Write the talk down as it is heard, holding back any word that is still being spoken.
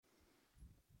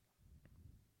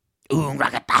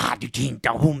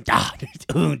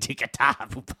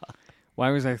Why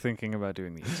was I thinking about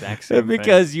doing the exact same thing?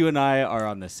 Because you and I are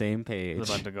on the same page. I was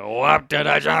about to go up to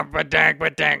the jump a tank,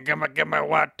 give me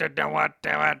what to do.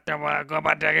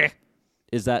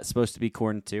 Is that supposed to be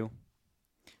corn too?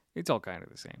 It's all kind of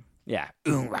the same. Yeah.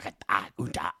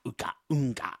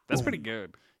 That's pretty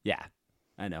good. Yeah,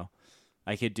 I know.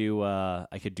 I could do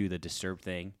the Disturbed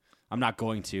thing. I'm not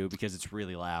going to because it's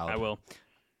really loud. I will.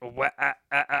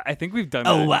 I think we've done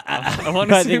Oh, that. I want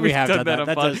to I say think we we've have done done that that. on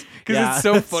That pod does- because yeah. it's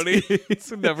so funny.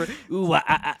 It's never. Ooh,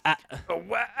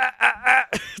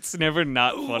 It's never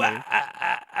not funny.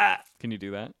 Can you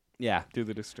do that? Yeah, Do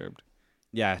the Disturbed.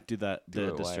 yeah. Do that. Do The it,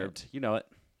 Wyatt. Disturbed. You know it.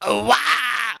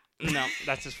 No,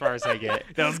 that's as far as I get.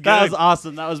 That was good. That was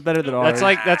awesome. That was better than ours.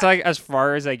 That's like as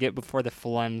far as I get before the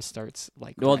phlegm starts.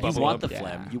 Like, Well, you rising want up. the Yeah.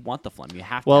 phlegm. You want the phlegm. You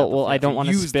have to. Well, have the well, I phlegm. don't want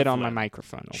to Use the spit on my phlegm.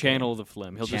 microphone. okay? Channel the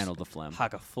phlegm. He'll Channel just the phlegm.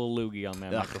 hock a full loogie on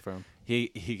that microphone. He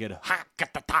could. Hock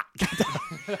at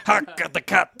the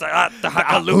cat, the hock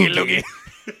a loogie.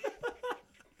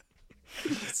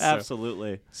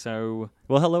 Absolutely. So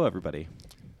Well, hello everybody.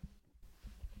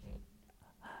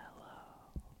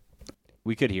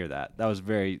 We could hear that. That was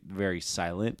very, very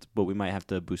silent, but we might have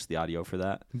to boost the audio for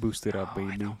that. boost it up,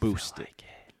 baby. Boost it.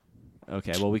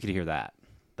 Okay, well, we could hear that.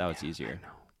 That was easier.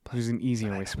 There's an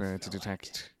easier whisper to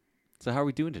detect. So how are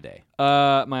we doing today?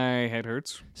 My head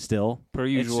hurts Still? per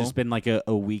It's usual. just been like a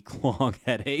week-long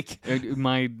headache.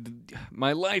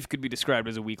 My life could be described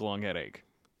as a week-long headache.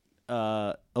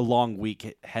 A long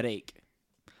week headache.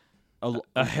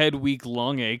 A head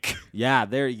week-long ache. Yeah,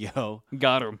 there you go.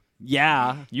 Got him.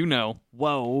 Yeah. You know.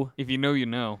 Whoa. If you know, you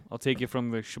know. I'll take you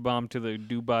from the shabam to the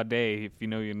dooba day. If you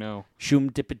know, you know.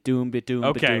 Shoom dip doom bit doom.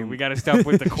 Okay, we got to stop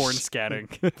with the corn scatting,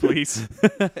 please.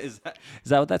 Is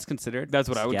that what that's considered? That's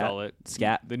what I would Scat? call it.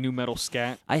 Scat? The new metal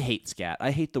scat. I hate scat.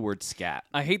 I hate the word scat.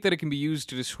 I hate that it can be used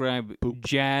to describe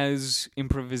jazz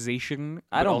improvisation.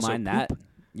 I but don't also mind that. poop.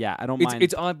 Yeah, I don't It's mind.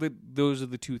 it's odd that those are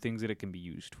the two things that it can be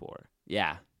used for.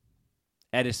 Yeah.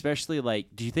 And especially, like,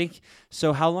 do you think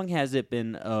so? How long has it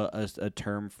been a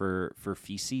term for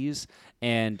feces?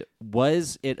 And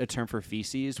was it a term for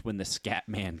feces when the Scat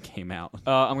Man came out?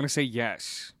 I'm gonna say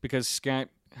yes because scat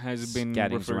has been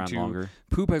Scatting's referred around to. longer.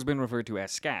 Poop has been referred to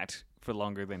as scat for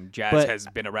longer than jazz But- has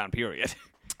been around. Period.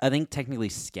 I think technically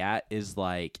scat is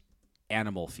like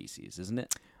animal feces, isn't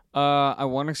it? I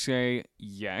want to say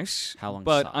yes. How long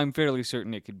But sock? I'm fairly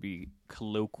certain it could be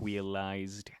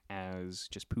colloquialized as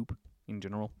just poop in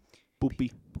general.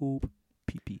 Poopy, poop,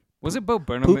 pee pee. Was it Bo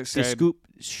Burnham Poop, that de said? scoop,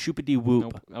 shoopity whoop.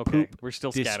 Nope. Okay, Poop, we're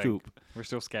still de scatting. scoop. We're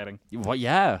still scatting. Well,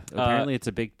 yeah. Apparently, it's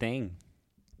a big thing.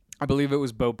 I believe it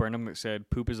was Bo Burnham that said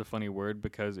poop is a funny word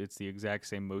because it's the exact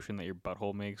same motion that your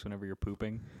butthole makes whenever you're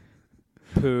pooping.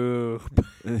 Poop.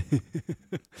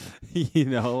 You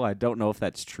know, I don't know if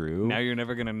that's true. Now you're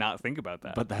never gonna not think about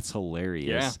that. But that's hilarious.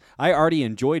 Yeah. I already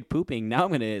enjoyed pooping. Now I'm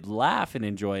going to laugh and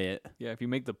enjoy it. yeah, if you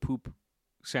make the poop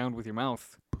sound with your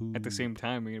mouth at the same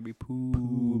time, you're gonna be Poop.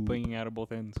 pooping out of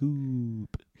both ends.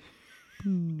 Poop.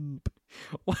 Poop.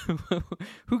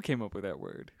 Who came up with that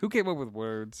word? Who came up with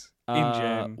words in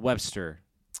gen? Webster.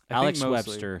 I think Alex mostly.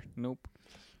 Webster. Nope.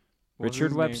 What was Richard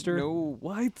his name? Webster? No,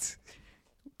 what?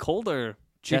 Colder.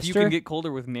 If you Chester? can get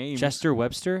colder with names. Chester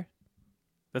Webster?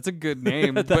 That's a good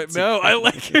name. but That's a no, I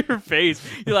like your face.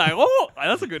 You're like, oh,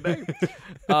 that's a good name.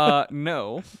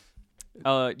 No.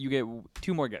 You get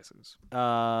 2 more guesses.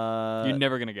 You're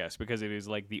never going to guess because it is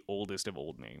like the oldest of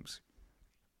old names.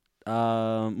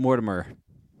 Mortimer.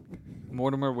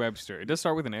 Mortimer Webster. It does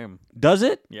start with an M. Does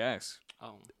it? Yes.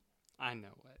 Oh, I know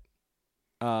it.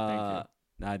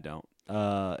 I don't.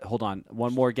 Hold on.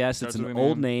 One more guess. Starts It's an with an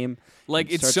old M. name. Like,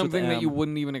 It it's starts with something that you M.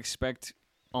 wouldn't even expect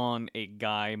on a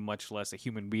guy, much less a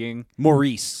human being.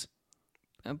 Maurice.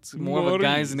 That's more of a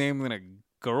guy's Maurice. name than a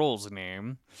girl's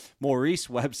name. Maurice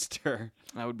Webster.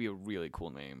 That would be a really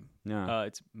cool name. Yeah.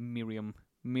 It's Miriam.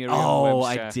 Miriam Oh,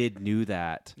 Webster. I did knew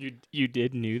that. You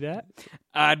did knew that?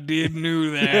 I did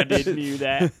knew that. knew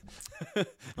that.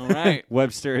 All right.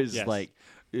 Webster is Yes. like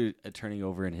turning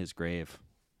over in his grave.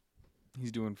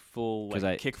 He's doing full 'Cause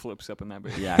like kick flips up in that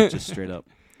bitch. Yeah, just straight up.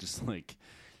 Just like,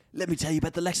 let me tell you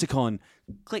about the lexicon.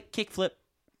 Click, kick, flip.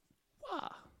 Wow.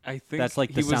 I think That's like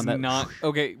he the was sound that- not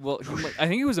okay. Well, I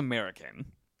think he was American.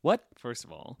 What? First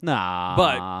of all, Nah.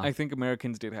 but I think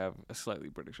Americans did have a slightly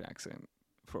British accent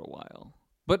for a while.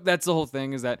 But that's the whole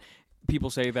thing is that people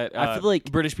say that I feel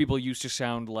like- British people used to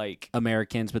sound like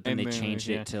Americans, but then they And then, changed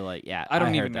yeah. it to like, yeah. I don't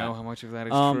heard even that. know how much of that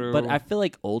is true. But I feel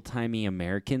like old timey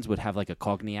Americans would have like a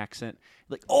Cockney accent,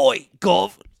 like, "Oi,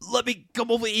 Gov, let me come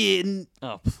over here and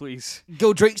oh please,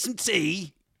 go drink some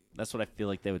tea." That's what I feel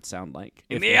like they would sound like.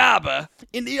 In the arbor.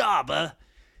 In the arbor.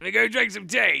 Let me go drink some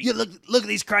tea. You look at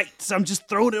these crates. I'm just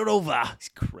throwing it over. These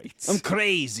crates. I'm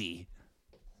crazy.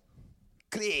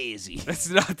 Crazy. That's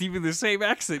not even the same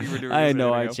accent you were doing. I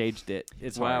know. I changed it.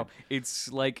 It's Wow. hard. It's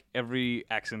like every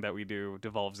accent that we do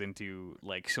devolves into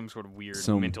like some sort of weird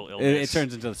So mental It illness.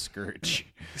 turns into the Scourge.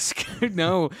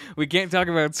 No, we can't talk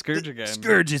about Scourge again.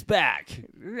 Scourge is back.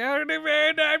 Heard the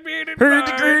bird, I've been Heard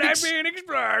the exploring, Gurdix. I've been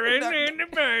exploring, and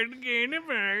the bird again, the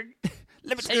bird.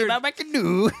 Let me tell you about my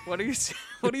canoe. What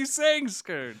are you saying,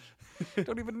 Scourge?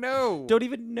 Don't even know. Don't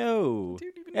even know.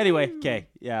 Don't even Anyway, know. okay.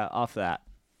 Yeah, off that.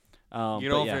 Get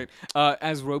but off yeah. it.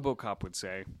 As RoboCop would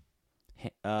say.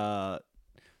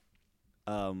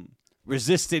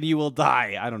 Resist and you will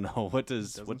die. I don't know. What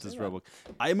does say that. Robo?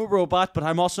 I am a robot, but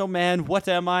I'm also man. What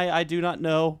am I? I do not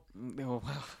know. Oh,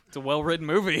 wow. It's a well-written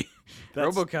movie.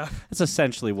 That's- RoboCop. That's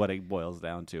essentially what it boils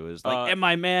down to. Is like, Uh, am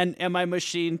I man? Am I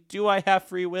machine? Do I have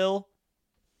free will?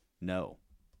 No,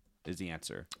 is the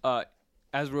answer.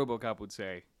 As RoboCop would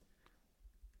say,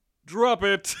 drop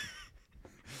it.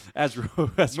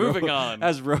 Moving on.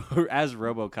 As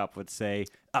RoboCop would say,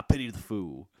 I pity the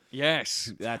fool.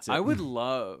 Yes. That's it. I would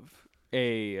love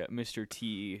a Mr.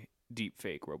 T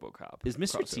deepfake RoboCop. Is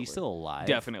Mr. T crossover. still alive?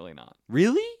 Definitely not.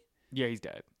 Really? Yeah, he's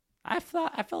dead. I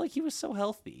felt like he was so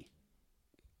healthy.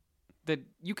 That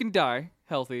you can die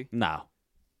healthy. No.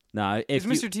 Is If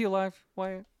you, Mr. T alive,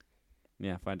 Wyatt?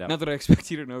 yeah, find out. Not that I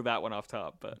expect you to know that one off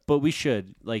top, but But we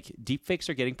should. Like, deepfakes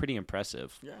are getting pretty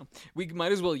impressive. yeah, we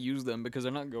might as well use them because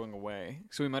they're not going away.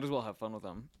 So we might as well have fun with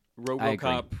them. agree.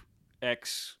 RoboCop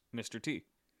X Mr. T.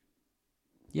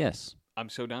 Yes. I'm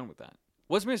so down with that.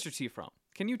 What's Mr. T from?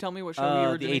 Can you tell me what show he The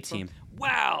originates A-Team. from?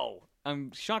 Wow,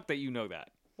 I'm shocked that you know that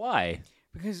Why?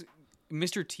 because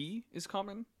Mr. T is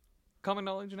common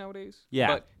knowledge nowadays. Yeah.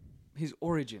 but his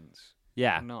origins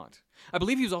Yeah. are not. I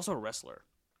believe he was also a wrestler.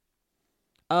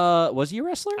 Was he a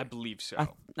wrestler? I believe so.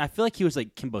 I feel like he was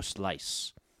like Kimbo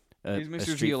Slice. Is a Mr.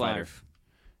 Street T Fighter. alive?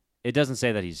 It doesn't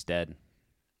say that he's dead.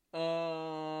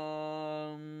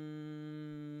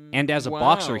 And as a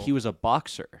boxer, he was a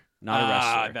boxer, not a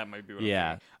wrestler. That might be what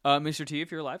Yeah. I'm thinking. Mr. T,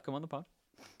 if you're alive, come on the pod.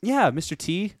 Yeah, Mr.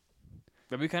 T.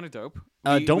 That'd be kind of dope.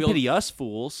 Don't we'll, pity us,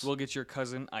 fools. We'll get your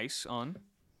cousin Ice on.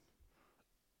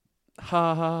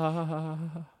 Ha ha ha ha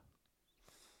ha.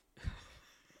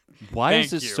 Why Thank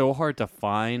is it you. so hard to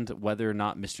find whether or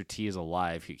not Mr. T is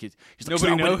alive? He's like, Nobody "'Cause I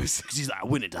went- knows." 'cause he's like, I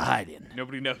went into hiding.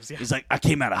 Nobody knows. Yeah. He's like, I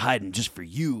came out of hiding just for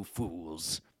you,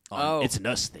 fools. Oh. It's an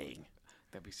us thing.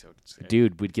 That'd be so sick.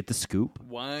 Dude, we'd get the scoop.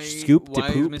 Why? Scoop to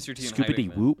why poop. is Mr. T in Scoopity hiding?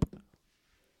 then? whoop.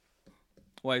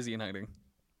 Why is he in hiding?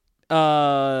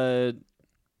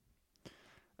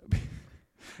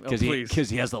 Because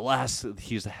he has the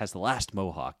last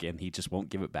mohawk and he just won't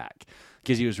give it back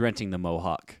because he was renting the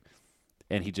mohawk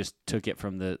and he just took it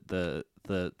from the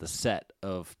set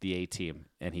of the A-Team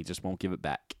and he just won't give it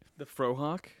back. The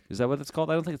Frohawk. Is that what it's called?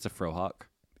 I don't think it's a frohawk.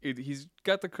 He's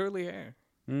got the curly hair.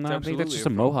 No, It's I think that's absolutely just a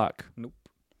a fro- mohawk. Nope.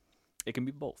 It can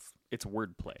be both. It's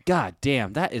wordplay. God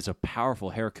damn, that is a powerful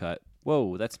haircut.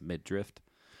 Whoa, that's mid-drift.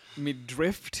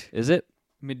 Mid-drift. Is it?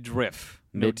 Mid-driff.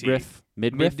 No T. Mid-riff?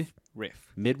 Mid-riff?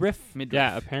 Mid-riff. Mid-riff? Mid-riff.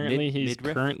 Yeah, apparently he's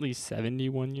midriff? currently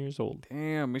 71 years old.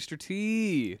 Damn, Mr.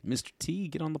 T. Mr. T,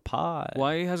 get on the pod.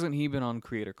 Why hasn't he been on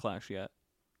Creator Clash yet?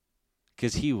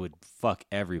 Because he would fuck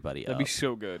everybody That'd up. be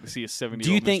so good to see a 70-year-old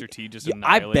Do you think? Mr. T just Yeah,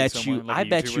 I annihilate bet someone you. like I a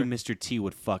bet you, YouTuber. Mr. T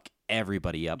would fuck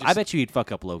everybody up. I Just- bet you he'd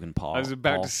fuck up Logan Paul. I was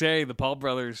about Paul. to say the Paul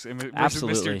brothers and versus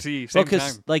Absolutely. Mr. T. Well, Same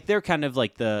because time. like they're kind of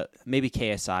like the maybe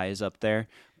KSI is up there,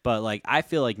 but like I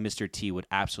feel like Mr. T would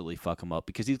absolutely fuck him up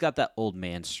because he's got that old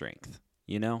man strength.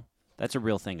 You know, that's a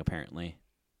real thing apparently.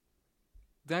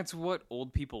 That's what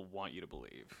old people want you to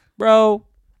believe. Bro,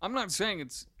 I'm not saying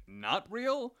it's not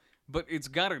real, but it's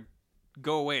got to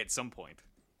go away at some point.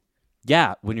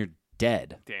 yeah, when you're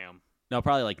dead. Damn. No,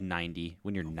 probably like 90.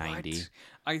 When you're 90. What?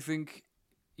 I think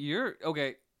you're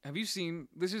okay. Have you seen?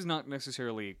 This is not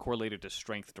necessarily correlated to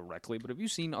strength directly, but have you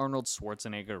seen Arnold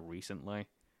Schwarzenegger recently?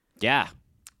 Yeah.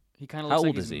 He kind of How looks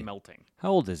old like is he's he? melting.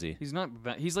 How old is he? He's not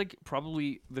that. He's like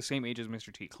probably the same age as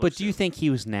Mr. T. Close But do you to. think he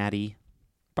was natty?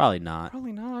 Probably not.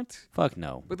 Probably not. Fuck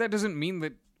no. But that doesn't mean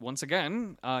that once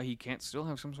again he can't still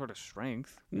have some sort of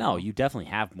strength. No, you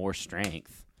definitely have more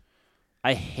strength.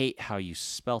 I hate how you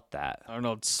spelt that.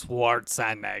 Arnold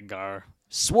Schwarzenegger.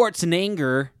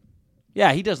 Schwarzenegger.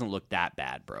 Yeah, he doesn't look that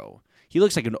bad, bro. He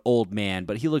looks like an old man,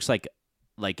 but he looks like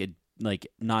not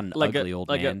an ugly old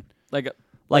man.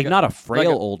 Like Not a frail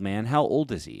like a- old man. How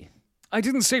old is he? I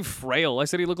didn't say frail. I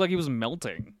said he looked like he was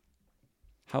melting.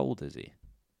 How old is he?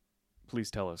 Please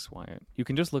tell us, Wyatt. You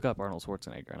can just look up Arnold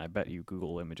Schwarzenegger, and I bet you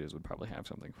Google Images would probably have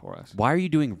something for us. Why are you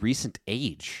doing recent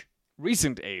age?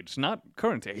 Recent age, not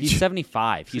current age. He's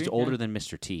 75. He's See? older Yeah. than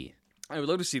Mr. T. I would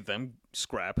love to see them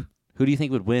scrap. Who do you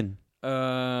think would win?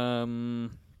 I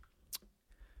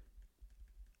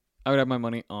would have my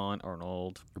money on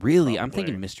Arnold. Really? I'm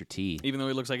Probably. thinking Mr. T. Even though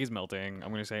he looks like he's melting, I'm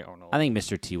going to say Arnold. I think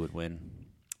Mr. T would win.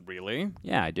 Really?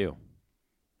 Yeah, I do.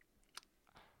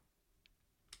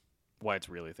 Wyatt's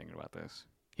really thinking about this.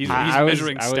 He's I was-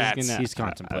 measuring I was stats. gonna- He's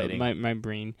contemplating. My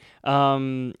brain.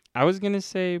 I was gonna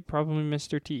say probably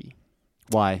Mr. T.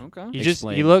 Why? Okay. He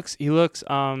Explain. looks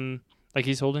like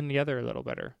he's holding together a little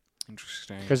better.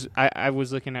 Interesting. Because I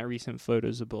was looking at recent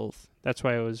photos of both. That's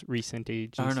why it was recent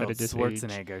age instead Arnold of this age.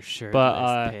 Schwarzenegger shirtless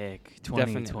But, pic,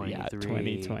 Definitely, 2023. yeah,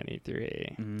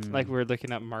 2023. Mm. Like we're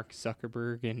looking at Mark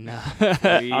Zuckerberg and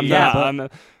on Yeah, the, on the,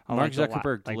 on Mark like the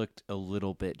Zuckerberg like, looked a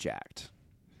little bit jacked.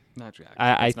 Not Jack.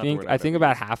 I think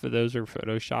about half of those are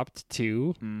photoshopped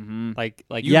too. Mm-hmm. Like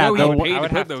You Yeah, know the he one- paid I to would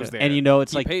put have those to- there. And you know,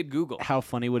 it's he like, paid Google. how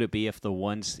funny would it be if the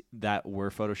ones that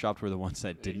were photoshopped were the ones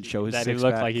that didn't show his that he six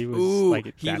looked pack? like he was Ooh,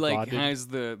 like he dad like bodded. has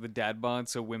the dad bod,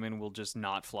 so women will just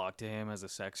not flock to him as a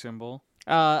sex symbol.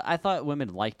 I thought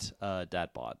women liked dad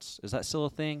bods. Is that still a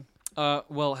thing?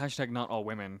 Well, hashtag not all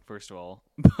women, first of all,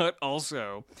 but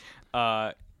also,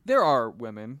 there are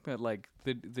women that like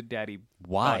the daddy.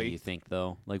 Why, body. you think,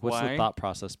 though? Like, what's Why? the thought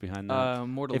process behind that?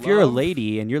 More to If you're a love,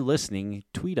 lady and you're listening,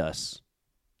 tweet us.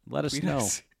 Let us tweet know.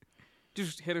 us.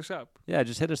 Just hit us up. Yeah,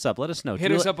 just hit us up. Let us know. Hit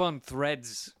Do you us li- up on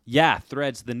Threads. Yeah,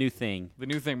 Threads, the new thing. The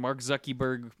new thing. Mark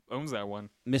Zuckerberg owns that one.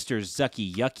 Mr.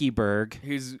 Zucky Yuckyberg.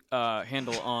 His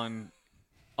handle on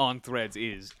Threads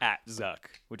is @Zuck,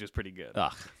 which is pretty good.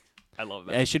 Ugh. I love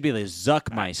that. It should be the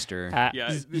Zuckmeister. Yeah,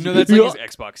 no, that's like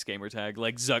his Xbox gamer tag,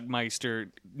 like Zuckmeister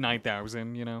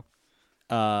 9000. You know,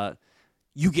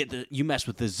 You mess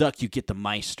with the Zuck, you get the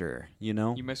Meister, you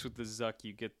know? you mess with the Zuck,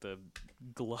 you get the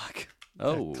Gluck.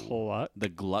 Oh. What? The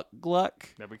Gluck Gluck?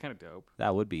 That'd be kind of dope.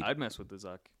 That would be. I'd mess with the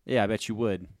Zuck. Yeah, I bet you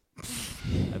would.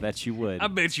 I bet you would. I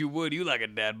bet you would. You like a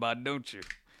dad bod, don't you?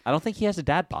 I don't think he has a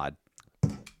dad bod.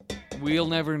 We'll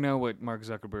never know what Mark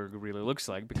Zuckerberg really looks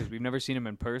like because we've never seen him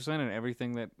in person, and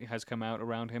everything that has come out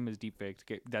around him is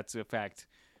deepfaked. That's a fact.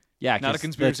 Yeah, Not a 'cause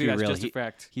conspiracy. let's be That's real, just a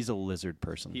fact. He's a lizard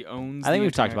person. He owns. I think the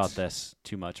we've talked internet. about this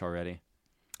too much already.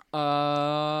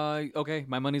 Okay.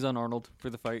 My money's on Arnold for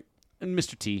the fight. And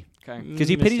Mr. T, Okay. because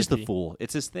he Mr. pities the T. fool.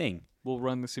 It's his thing. We'll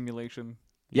run the simulation,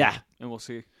 Yeah. and we'll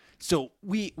see. So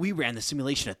we ran the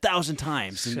simulation 1,000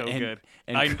 times. And, So and, good.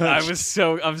 And I'm crushed-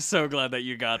 so glad that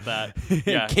you got that. and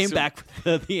Yeah. came so- back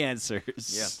with the answers.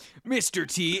 Yeah. Mr.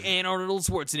 T and Arnold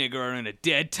Schwarzenegger are in a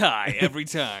dead tie every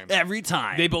time. Every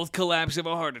time. They both collapse of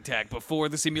a heart attack before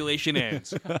the simulation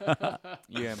ends.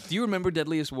 Yeah. Do you remember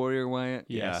Deadliest Warrior, Wyatt?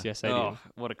 Yes, Yeah. yes, I Oh, do.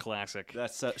 what a classic.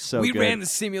 That's so We good. ran the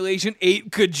simulation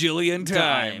 8 cajillion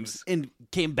times. and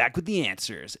came back with the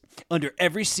answers under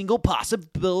every single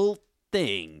possible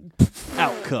thing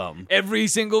outcome. Every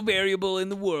single variable in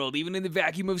the world, even in the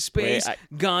vacuum of space, Wait,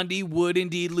 Gandhi would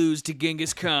indeed lose to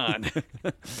Genghis Khan.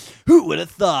 Who would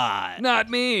have thought? Not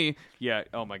me. Yeah.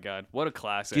 Oh my God. What a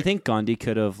classic. Do you think Gandhi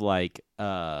could have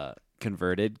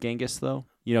converted Genghis though?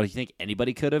 You know, you think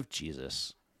anybody could have?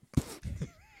 Jesus.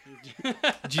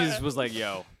 Jesus was like,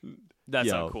 "Yo, that's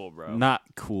Yo, not cool, bro. Not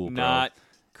cool, bro. Not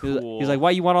He's- cool." He's like,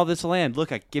 why you want all this land?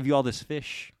 Look, I give you all this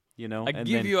fish. You know, I and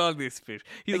give then- you all this fish.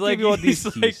 He's I like, give you all he's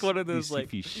these like fish, one of those these like,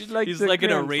 fish. he's the like an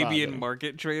grandfather. Arabian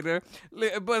market trader.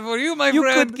 But for you, my You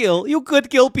friend, could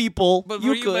kill people. but for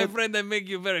you you, could. my friend, I make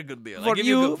you a very good deal. I For give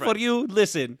you, a you, good price. for you,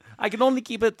 listen. I can only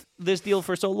keep this deal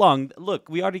for so long. Look,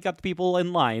 we already got the people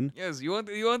in line. Yes, you want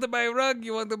to buy a rug?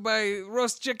 You want to buy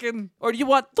roast chicken? Or do you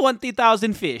want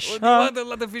 20,000 fish? Or do you want a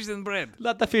lot of fish and bread?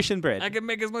 Lot of fish and bread. I can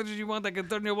make as much as you want. I can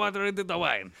turn your water into the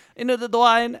wine. Into the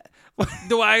wine.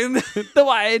 The wine. The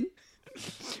wine.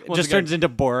 Once Just again- turns into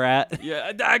Borat.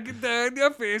 Yeah, I can turn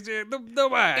your fish into the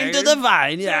wine. Into the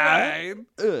vine, The yeah. wine.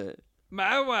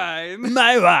 My wine.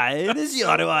 My wine is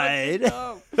your wine.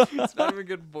 No, it's not even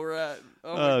good Borat.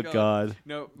 Oh, my Oh, God.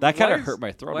 No, That why kinda is- hurt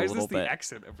my throat why a is little this bit. the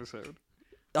accent episode?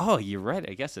 Oh, you're right.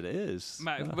 I guess it is.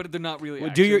 But they're not really. Well,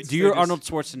 accents, do your they're Arnold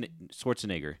just-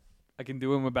 Schwarzenegger. I can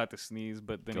do him about to sneeze,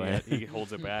 but then Go ahead. he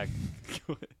holds it back.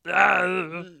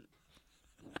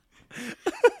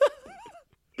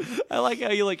 I like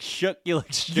how you shook. Yeah,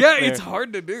 there. it's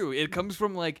hard to do. It comes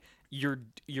from like your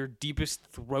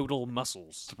deepest throatal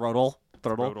muscles. Throttle.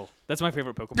 Throatal. That's my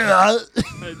favorite Pokemon.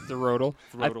 The Rodal.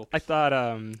 Throatal. I thought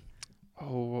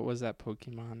what was that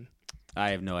Pokemon?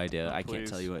 I have no idea. Oh, I can't please.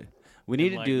 tell you what. We need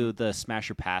to Enlighten. do the smash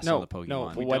or pass on the Pokemon.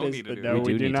 No, We what don't is need to the do no? that.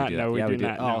 We We do need to not. do No, that. we Yeah, do we do.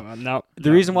 not. Oh. No.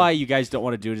 The reason why you guys don't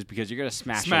want to do it is because you're gonna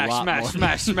smash a lot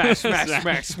more. smash.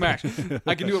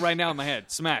 I can do it right now in my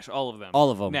head. Smash all of them.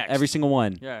 All of them, Next. every single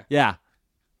one. Yeah, Yeah.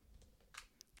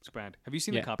 it's bad. Have you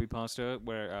seen the copy pasta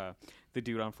where the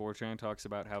dude on 4chan talks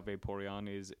about how Vaporeon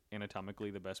is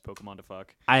anatomically the best Pokemon to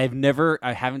fuck? I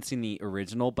haven't seen the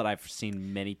original, but I've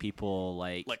seen many people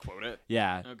like quote it.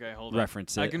 yeah, Okay, hold on.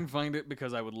 reference it. I can find it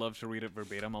because I would love to read it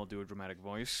verbatim. I'll do a dramatic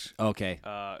voice. Okay.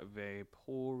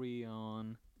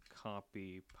 Vaporeon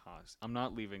copy pasta. I'm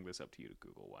not leaving this up to you to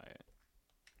Google, Wyatt.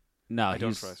 No, I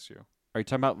don't trust you. Are you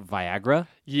talking about Viagra?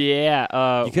 Yeah.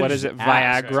 You could've What is just it?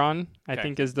 asked. Viagron, I Okay.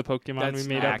 think, is the Pokemon That's we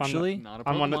made actually Not a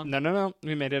up on the. Pokemon. No.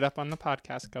 We made it up on the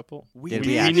podcast couple. Did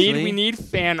We we actually? need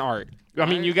fan art. I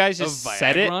mean, you guys Of just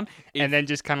said it Viagron? and then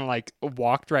just kind of like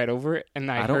walked right over it,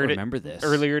 and I I don't heard remember this it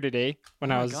earlier today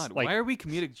when Oh I my was God, like, why are we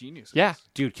comedic geniuses? yeah,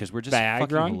 dude, because we're just fucking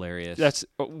Viagron? hilarious. that's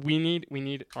we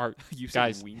need art. You said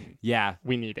Guys, we need. yeah.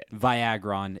 we need it.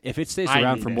 Viagron. If it stays I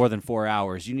around need for it. more than 4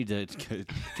 hours, you need to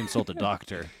consult a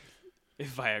doctor.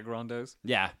 If Viagron does.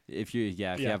 Yeah, if you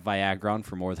Yeah. have Viagron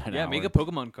for more than an Yeah, hour. make a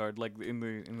Pokemon card like in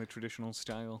the traditional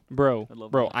style. Bro, I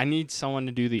love bro, that. I need someone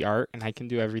to do the art, and I can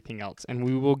do everything else, and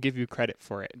we will give you credit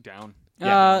for it. Down.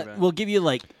 We'll give you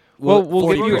like We'll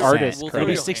give you 40%. artist We'll credit. throw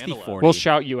Maybe your 60 handle out. 40. We'll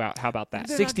shout you out. How about that?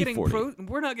 They're not 60, getting 40.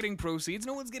 we're not getting proceeds.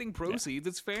 No one's getting proceeds.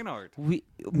 It's fan art. We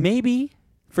maybe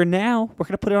for now we're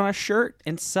gonna put it on a shirt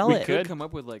and sell We it. could. come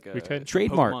up with like a We could. a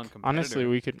Trademark. Pokemon competitor. Honestly,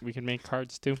 we could make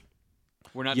cards too.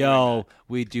 we're not. doing Yo,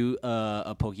 we do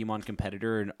a Pokemon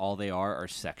competitor, and all they are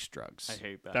sex drugs. that. I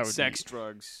hate that. That would Sex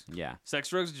drugs. Yeah, Sex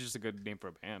drugs is just a good name for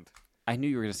a band. I knew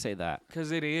you were gonna say that.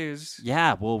 Because it is.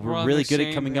 Yeah, well, we're on really the good at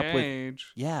same coming up with.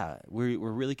 page. Yeah, we're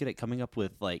really good at coming up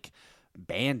with like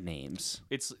band names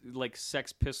It's like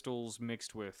Sex Pistols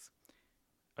mixed with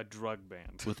a drug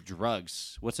band. with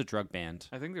drugs. What's a drug band?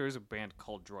 I think there is a band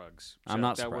called Drugs. I'm so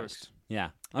not that surprised. works. Yeah,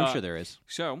 I'm Uh, sure there is.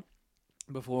 So,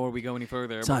 before we go any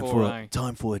further, Time before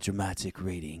for a dramatic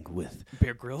rating with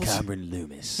Bear Grylls. Cameron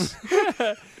Loomis.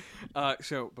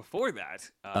 So before that,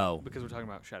 Oh. because we're talking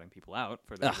about shouting people out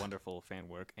for their Ugh. wonderful fan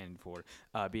work and for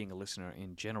being a listener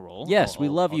in general. Yes, we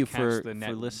love I'll you cast for- the net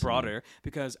for listening. broader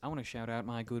because I want to shout out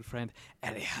my good friend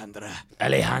Alejandra.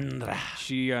 Alejandra.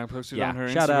 She posted Yeah, on her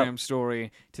shout Instagram out.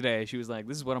 story today. She was like,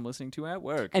 "This is what I'm listening to at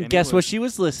work." And it guess what was- she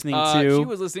was listening She to?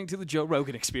 was listening to the Joe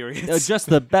Rogan Experience. Just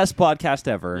the best podcast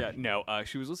ever. Yeah, no,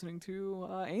 she was listening to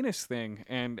Anus Thing,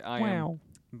 and I am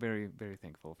very, very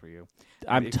thankful for you.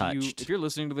 I'm If touched. if you're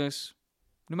listening to this,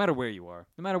 no matter where you are,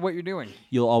 no matter what you're doing,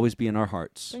 You'll always be in our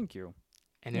hearts. thank you.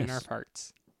 And in Yes. our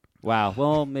farts. Wow.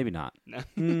 Well, maybe not. No.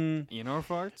 Mm, In our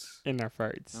farts? In our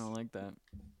farts. I don't like that.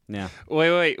 yeah.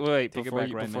 Wait. Take it Before back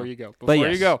you right before now. you go. But Before you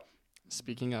yes. go.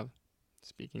 Speaking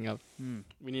of, Hmm.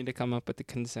 we need to come up with a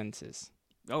consensus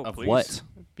Oh, Of please. what?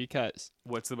 because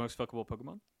What's the most fuckable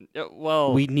Pokemon?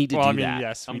 well, We need to well, do I mean, that.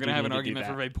 yes, I'm we gonna do have need an to do argument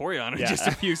that. for Vaporeon in Yeah. just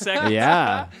a few seconds.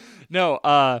 Yeah. No,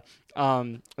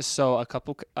 so a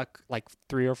couple, like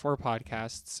 3 or 4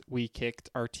 podcasts, we kicked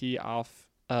RT off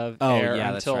of Oh, air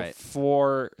yeah, that's until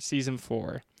right. season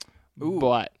 4. Ooh.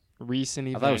 But recent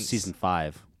I events. thought it was season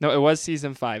 5. No, it was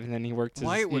season 5, and then he worked his.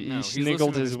 Why would he know? He's finagled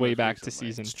listened to his this way most back to recently.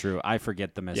 season. It's true. I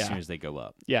forget them as Yeah. soon as they go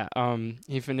up. Yeah,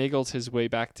 he finagled his way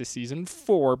back to season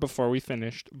 4 before we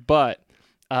finished. But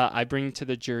I bring to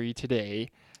the jury today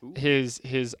Ooh. his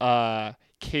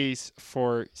case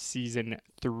for season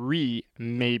 3,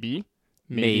 maybe.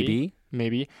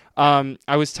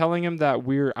 I was telling him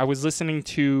that I was listening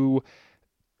to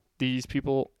these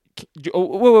people.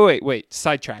 Oh, wait.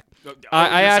 Sidetrack.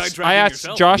 I asked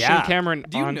yourself. Josh Yeah. and Cameron.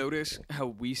 Do you on, notice how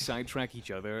we sidetrack each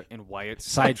other and Wyatt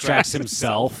Sidetracks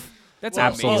himself. That's Well,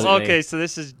 Absolutely. well, okay, so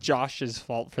this is Josh's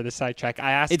fault for the sidetrack.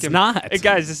 I asked It's him. not. Hey,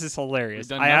 guys, this is hilarious.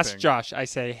 We've done I asked nothing. Josh. I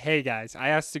say, hey guys. I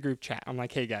asked the group chat. I'm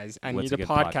like, hey guys, I What's need a a good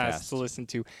podcast podcast? to listen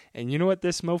to. And you know what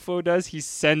this mofo does? He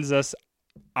sends us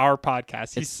our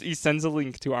podcast. He sends a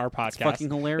link to our podcast. It's fucking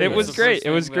hilarious. It was That's the great. first It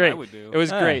was thing that I great. would do. It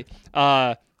was Yeah.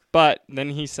 great. But then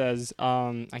he says,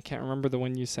 I can't remember the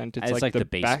one you sent. It's It's like the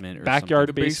basement or backyard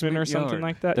something. The basement or basement something yard.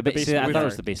 like that. The I thought it yard.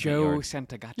 was the basement Joe yard.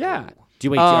 Santagato. Yeah.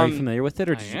 Are you Um, familiar with it,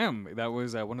 or I did you? am. That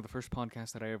was one of the first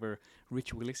podcasts that I ever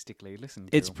ritualistically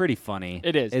listened to. It's pretty funny.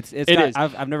 It is. It's It got- is.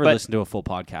 I've never But- listened to a full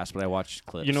podcast, but I watched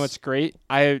clips. You know what's great?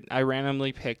 I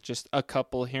randomly picked just a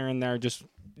couple here and there, just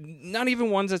not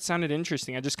even ones that sounded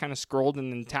interesting. I just kind of scrolled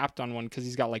and then tapped on one because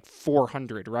he's got like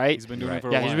 400, right? He's been doing Right. it for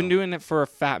a Yeah, while. he's been doing it for a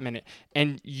fat minute.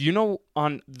 And you know,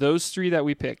 on those 3 that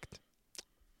we picked,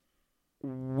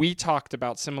 we talked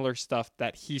about similar stuff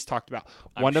that he's talked about.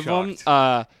 I'm One of them,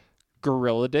 shocked.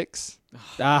 Gorilla Dicks.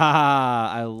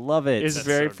 I love it. His That's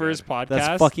very so first good. podcast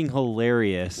That's fucking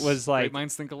hilarious. was Great like,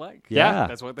 minds think alike. Yeah.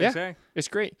 That's what they Yeah. say. it's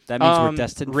great. that means we're Um,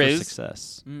 destined Riz. for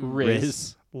success.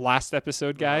 Riz. Last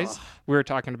episode, guys, we were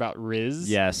talking about Riz.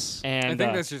 Yes. And I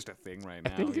think that's just a thing right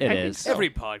now. think- It I think is. so. Every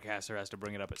podcaster has to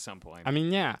bring it up at some point, I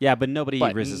mean, yeah, Yeah, but nobody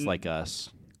But rizzes like us.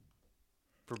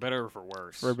 for better or for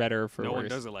worse. for better or for no worse. one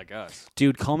does it like us.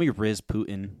 Dude, call me Riz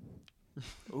Putin.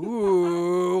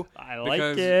 Ooh, I like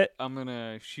because it. I'm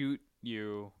gonna shoot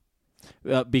you.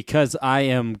 Because I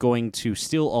am going to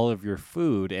steal all of your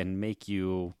food and make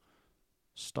you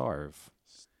starve.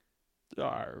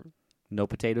 No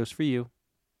potatoes for you.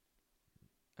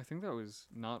 I think that was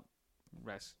not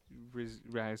Rasputin.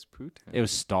 It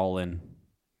was Stalin.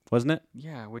 Wasn't it?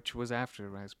 Yeah, which was after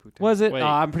Rasputin. Was it? Wait.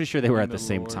 I'm pretty sure they were Oh, at the the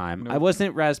same Lord. time. Nope. I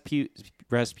wasn't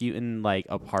Rasputin like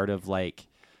a part of like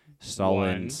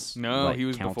Stalin's. No, like, he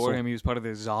was council? before him. He was part of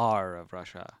the Tsar of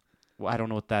Russia. Well, I don't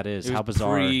know what that is. It was How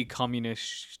bizarre.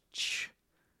 Pre-communist.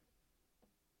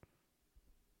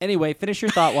 Anyway, finish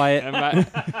your thought,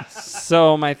 Wyatt.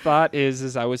 So my thought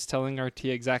is I was telling RT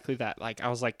exactly that. Like I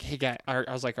was like, hey guy,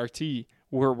 I was like, RT,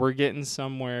 we're getting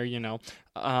somewhere, you know.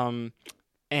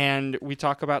 And we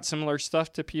talk about similar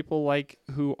stuff to people like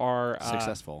who are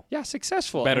Successful. Yeah,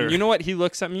 successful. Better. And you know what? He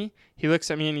looks at me. He looks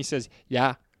at me and he says,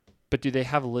 "Yeah, but do they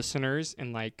have listeners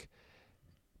in like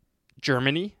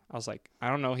Germany?" I was like, "I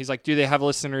don't know." He's like, "Do they have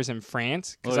listeners in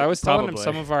France?" Because Well, I was telling him probably.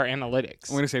 some of our analytics.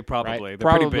 I'm gonna say probably. right? They're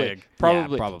probably, pretty big.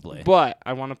 Probably, Yeah, probably. But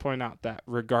I want to point out that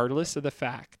regardless of the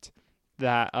fact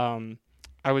that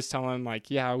I was telling him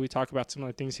like, "Yeah, we talk about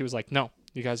similar things," he was like, "No,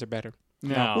 you guys are better."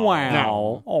 No. Wow.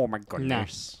 No. Oh my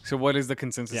goodness. So what is the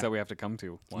consensus Yeah. that we have to come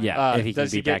to? Why? Yeah. if he can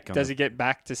does be he get back on does the- he get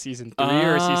back to season 3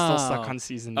 or is he still stuck Oh. on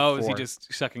season Oh, 4? is he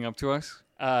just sucking up to us?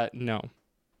 No.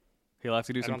 He'll have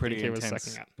to do I some don't pretty think he was intense.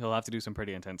 sucking up. He'll have to do some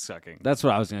pretty intense sucking That's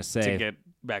what I was gonna to say. get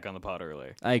back on the pod early.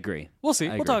 I agree. We'll see. I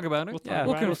We'll agree. talk about it. We'll Yeah, talk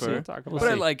we'll about it. confer. We'll talk about But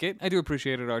I it. like it. I do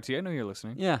appreciate it, RT. I know you're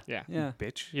listening. Yeah. Yeah. Yeah.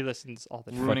 Bitch. He listens all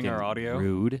the time. Ruining our Fucking audio.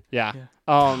 Rude. Yeah.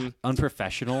 Yeah.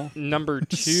 Unprofessional. Number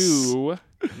 2.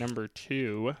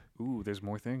 Ooh, there's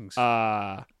more things.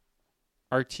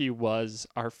 RT was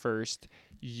our first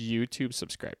YouTube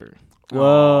subscriber.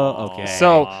 Whoa. Okay.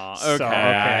 So- okay. so, okay. All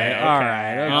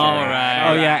right. Okay. All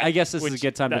right. Oh yeah. I guess this is a Which-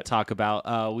 good time to that- talk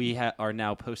about. We are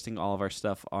now posting all of our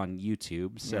stuff on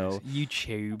YouTube. So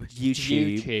YouTube.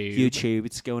 YouTube.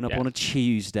 It's going up Yeah. on a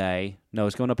Tuesday. No,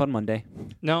 it's going up on Monday.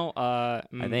 No, I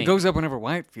It think. goes up whenever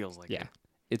Wyatt feels like Yeah. it.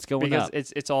 It's going because up.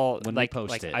 it's all When we like post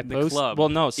like it. I The post club well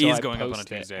no so is I going up on a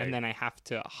post it, Tuesday. and then I have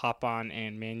to hop on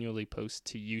and manually post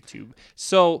to YouTube.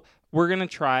 So we're gonna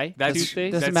try That's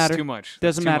Tuesdays. Doesn't that's matter. too much. Doesn't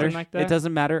That's too matter. much. like that? It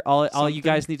doesn't matter. All you Something?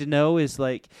 guys need to know is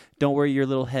like, don't worry your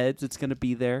little heads. It's gonna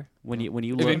be there when you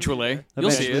look. Eventually, you'll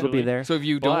see Eventually it. it'll be there. So if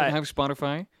you don't But- have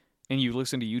Spotify and you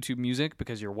listen to YouTube Music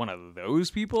because you're one of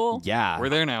those people, Yeah. we're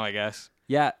there now, I guess.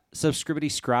 Yeah.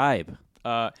 Subscribe.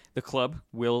 The club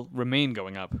will remain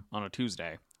going up on a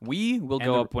Tuesday. We will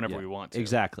go up whenever we want to.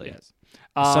 Exactly. Yes.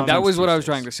 Sometimes That was what I was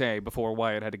Tuesdays. trying to say before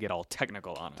Wyatt had to get all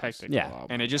technical on us. Technical. Yeah.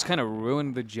 And it just kind of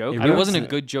ruined the joke. It It, ruins wasn't a it.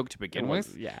 good joke to begin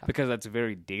with Yeah. because that's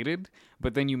very dated,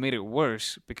 but then you made it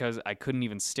worse because I couldn't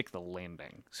even stick the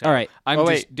landing. So All right. I'm Oh,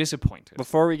 just wait. disappointed.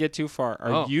 Before we get too far,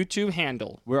 our Oh. YouTube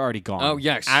handle We're already gone. Oh,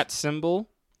 yes.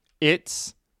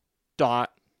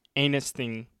 @anus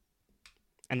thing,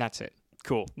 and that's it.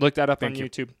 Cool. Look that up Thank on you.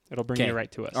 YouTube. It'll bring Okay. you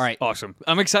right to us. All right. Awesome.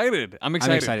 I'm excited. I'm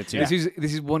excited too.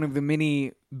 This is one of the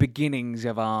many beginnings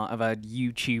of our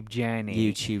YouTube journey.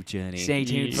 YouTube journey. Stay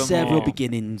tuned for Several more.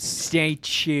 beginnings. Stay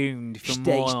tuned for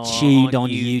Stay more tuned on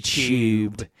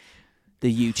YouTube. YouTube.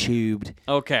 The YouTubed.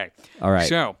 Okay. All right.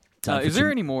 So, Time for is there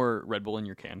some- any more Red Bull in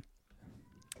your can?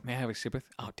 May I have a sip of?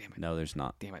 Oh, damn it. No, there's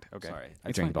not. Damn it. Okay. Sorry, I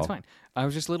It's drank fine. it all. It's fine. I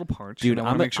was just a little parched. Dude, and I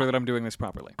want I'm to a- make sure that I'm doing this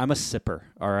properly. I'm a sipper.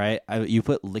 All right. You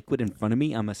put liquid in front of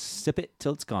me. I'm a sip it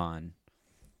till it's gone.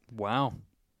 Wow.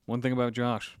 One thing about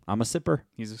Josh, I'm a sipper.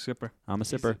 he's a sipper. I'm a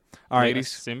sipper. All right. Ladies.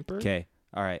 Simper. Okay.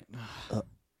 All right.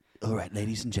 All right,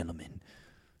 ladies and gentlemen,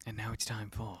 And now it's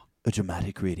time for. a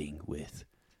dramatic reading with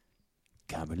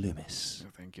Cameron Loomis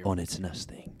Oh, thank you. on It's an Us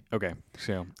Thing. Okay.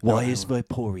 So. Why is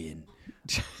Vaporeon?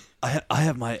 I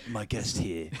have my guest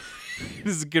here.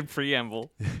 This is a good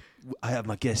preamble. I have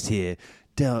my guest here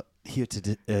down here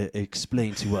to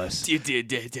explain to us.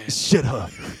 Shut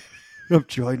up. I'm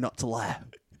trying not to laugh.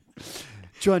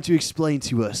 Trying to explain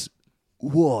to us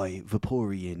why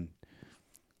Vaporeon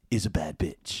is a bad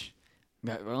bitch.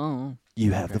 Oh,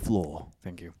 You have Okay. the floor.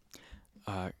 thank you.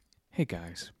 Hey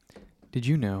guys, did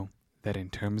you know that in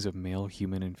terms of male,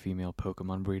 human, and female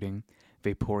Pokemon breeding,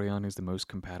 Vaporeon is the most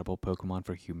compatible Pokemon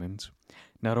for humans?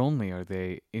 Not only are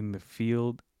they in the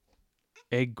field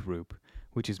egg group,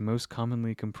 which is most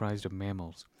commonly comprised of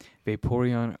mammals.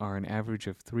 Vaporeon are an average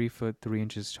of 3 foot 3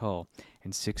 inches tall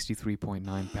and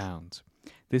 63.9 pounds.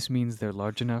 This means they're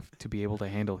large enough to be able to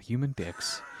handle human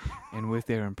dicks, and with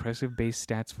their impressive base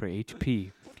stats for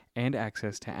HP and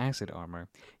access to acid armor,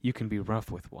 you can be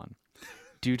rough with one.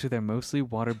 Due to their mostly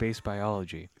water-based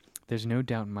biology, there's no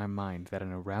doubt in my mind that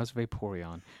an aroused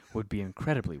Vaporeon would be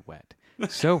incredibly wet,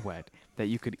 so wet that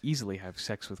you could easily have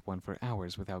sex with one for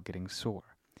hours without getting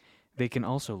sore. They can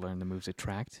also learn the moves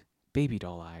Attract, Baby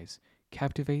Doll Eyes,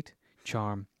 Captivate,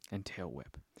 Charm, and Tail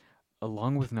Whip,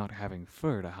 along with not having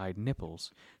fur to hide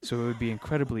nipples, so it would be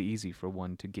incredibly easy for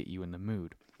one to get you in the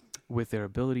mood. With their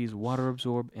abilities Water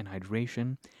Absorb and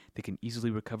Hydration, they can easily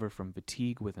recover from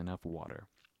fatigue with enough water.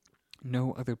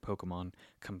 No other Pokemon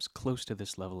comes close to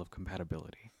this level of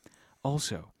compatibility.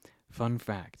 Also, fun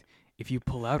fact, if you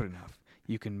pull out enough,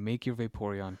 you can make your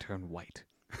Vaporeon turn white.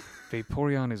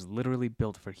 Vaporeon is literally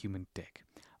built for human dick.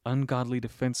 Ungodly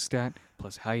defense stat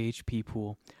plus high HP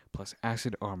pool plus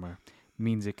acid armor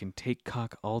means it can take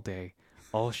cock all day,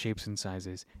 all shapes and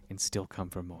sizes, and still come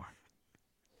for more.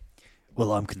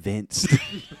 Well, I'm convinced.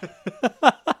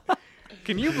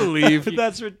 Can you believe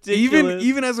That's ridiculous.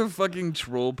 even as a fucking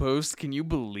troll post, can you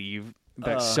believe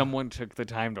that someone took the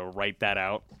time to write that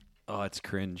out? Oh, it's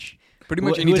cringe. Pretty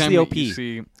much Who is anytime the that OP? you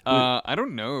see I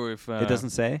don't know if It doesn't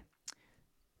say?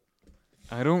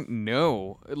 I don't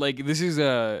know. Like, this is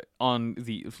on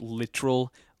the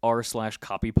literal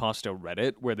r/copypasta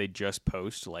Reddit where they just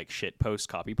post like shit post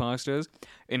copypastas,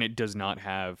 and it does not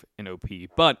have an OP.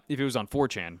 But if it was on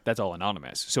 4chan, that's all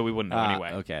anonymous, so we wouldn't know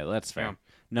anyway. Okay, that's fair. Yeah.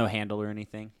 No handle or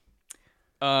anything?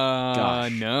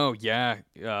 Gosh. No, yeah,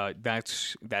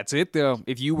 that's it though.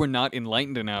 If you were not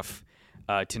enlightened enough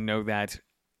to know that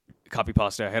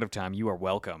copypasta ahead of time, you are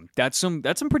welcome. That's some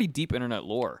pretty deep internet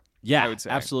lore. Yeah, I would say.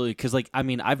 absolutely. Because, like, I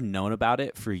mean, I've known about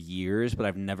it for years, but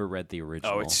I've never read the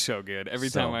original. Oh, it's so good. Every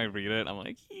So- time I read it, I'm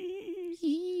like,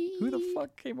 who the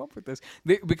fuck came up with this?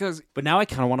 Because, But now I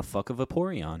kind of want to fuck a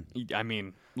Vaporeon. I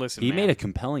mean, listen, He man, made a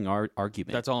compelling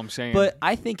argument. that's all I'm saying. But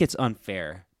I think it's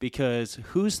unfair because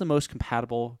who's the most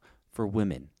compatible for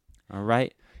women? All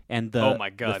right, and the oh my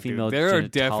god, the female dude. There are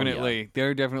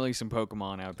genitalia definitely some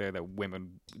Pokemon out there that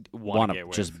women want want to get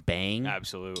with. just bang.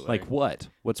 Absolutely. Like what?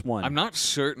 What's one? I'm not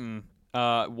certain.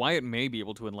 Wyatt may be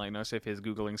able to enlighten us if his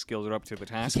Googling skills are up to the He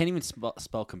task. can't even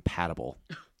spell compatible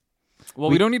Well,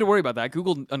 we don't need to worry about that.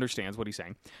 Google understands what he's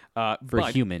saying. for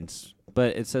But humans,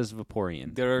 but it says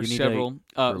Vaporean. there are You need several.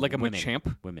 for Like a women.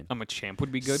 Machamp. Women. A Machamp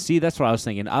would be good. See, that's what I was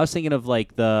thinking. I was thinking of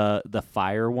like the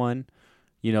fire one.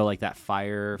 You know, like that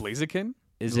fire. Blaziken?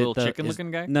 Is The it little the chicken-looking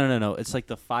guy? No. It's like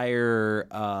the fire,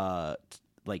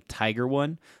 like tiger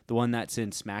one, the one that's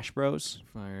in Smash Bros.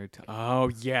 Fire. Oh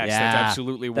yes, Yeah, that's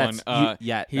absolutely one. that's-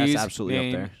 yeah, his that's absolutely up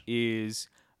name there. Is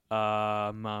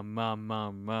I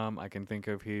can think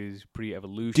of his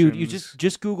pre-evolution. Dude, you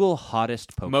just Google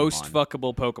hottest Pokemon. most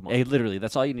fuckable Pokemon. Hey, literally,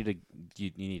 that's all you need to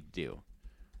do.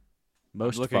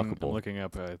 Most I'm fuckable. looking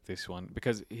up this one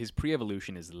because his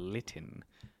pre-evolution is Litten,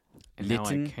 and now I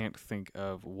Litten? can't think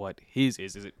of what his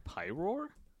is. Is it Pyroar?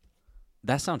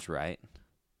 That sounds right.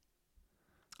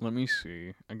 Let me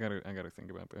see. I gotta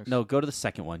think about this. No, go to the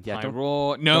second one. Yeah, don't,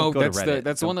 Pyroar. No, don't go to that's the Reddit.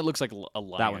 that's the Don't- one that looks like a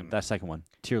lion. that one. That second one.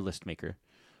 Tier list maker.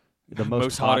 The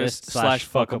most hottest /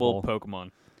 fuckable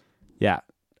Pokemon. Yeah.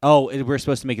 Oh, we're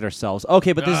supposed to make it ourselves.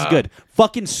 Okay, but this is Ah. good.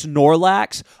 Fucking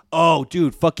Snorlax. Oh,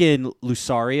 dude, fucking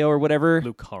Lucario or whatever.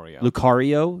 Lucario.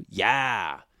 Lucario.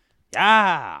 Yeah.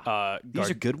 Yeah.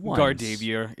 These are good ones.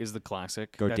 Gardevoir is the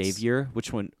classic. That's- Gardevoir.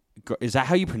 Which one? Is that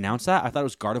how you pronounce that? I thought it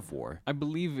was Gardevoir. I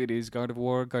believe it is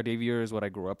Gardevoir. Gardevoir is what I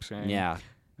grew up saying. Yeah.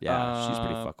 Yeah, she's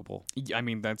pretty Uh, fuckable. I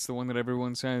mean, that's the one that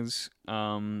everyone says.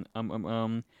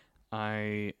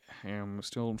 I am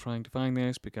still trying to find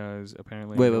this because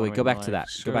apparently. Wait. Go back to that.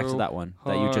 Go back to that one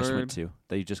that you just hard. went to.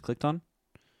 That you just clicked on.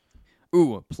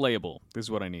 Ooh, playable. This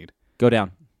is what I need. Go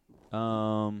down.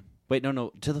 Wait,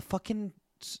 no. To the fucking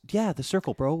the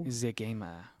circle, bro. The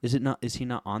gamer. Is it not? Is he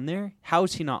not on there? How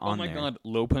is he not Oh on my there? god,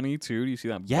 Lopunny too. Do you see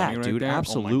that Yeah, bunny right dude, there?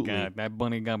 absolutely. Oh my god, that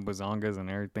bunny got bazongas and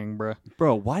everything, bruh.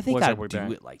 Bro, why they What's gotta up with do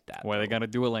that? it like that? Why they bro? gotta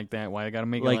do it like that? Why they gotta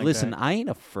make it like? like Listen, that? I ain't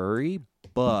a furry,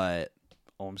 but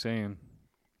All I'm saying.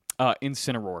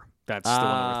 Incineroar. That's the one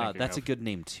we're thinking that's of. a good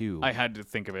name too. I had to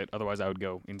think of it, otherwise I would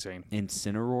go insane.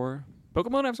 Incineroar.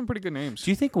 Pokemon have some pretty good names.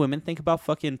 Do you think women think about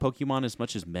fucking Pokemon as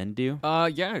much as men do?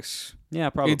 Yes. Yeah,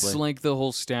 probably. It's like the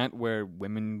whole stat where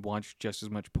women watch just as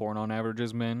much porn on average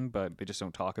as men, but they just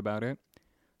don't talk about it.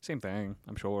 Same thing,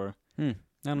 I'm sure. I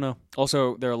don't know.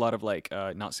 Also, there are a lot of like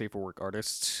not safe for work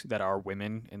artists that are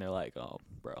women, and they're like, "Oh,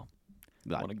 bro,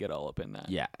 want to get all up in that.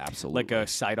 Yeah, absolutely. Like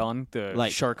Sidon, the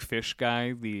Like- shark fish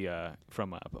guy,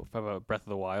 from Breath of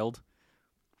the Wild.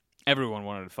 Everyone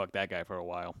wanted to fuck that guy for a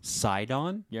while.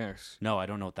 Sidon? Yes. No, I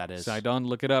don't know what that is. Sidon,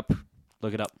 look it up.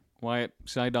 Look it up. Wyatt,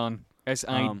 Sidon.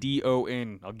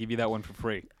 Sidon. I'll give you that one for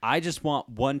free. I just want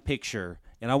one picture,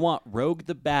 and I want Rogue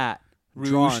the Bat Rouge.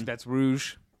 drawn. That's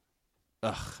Rouge.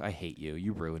 Ugh, I hate you.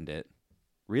 You ruined it.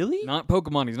 Really? Not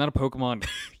Pokemon. He's not a Pokemon.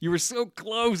 You were so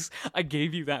close. I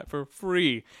gave you that for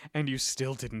free, and you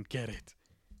still didn't get it.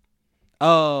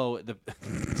 Oh, the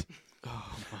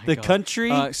My the God.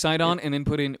 country Sidon, and then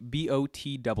put in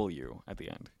BOTW at the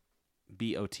end.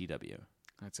 BOTW.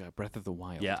 That's Breath of the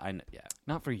Wild. Yeah, I know. Yeah.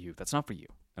 Not for you. That's not for you.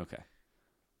 Okay.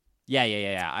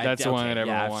 Yeah. That's the one that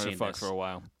everyone I've wanted to seen fuck this. for a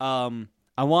while.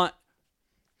 I want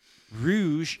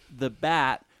Rouge the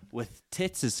Bat with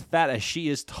tits as fat as she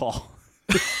is tall.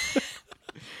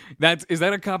 Is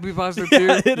that a copy pasta too?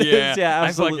 Yeah, it is. Yeah,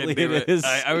 I fucking absolutely knew it is.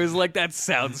 I was like, that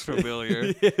sounds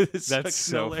familiar. It's That's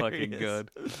so hilarious. fucking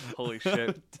good. Holy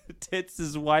shit. Tits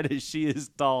as wide as she is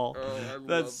tall. I love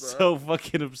That's that. so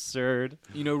fucking absurd.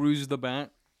 You know Rouge the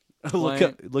Bat?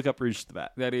 Look up Rouge the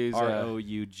Bat. That is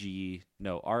ROUGUE.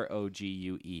 nope.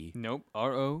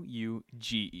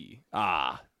 ROUGE.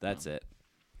 Ah, that's it.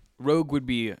 Rogue would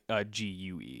be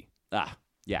GUE. Ah,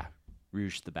 yeah.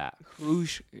 Rouge the Bat.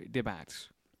 Rouge de Bat.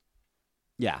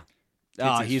 Yeah. Tits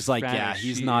Oh, as he's like, fat yeah, as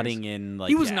he's she nodding in like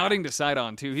He was yeah. nodding to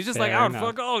Sidon too. He's just like, Fair I would enough.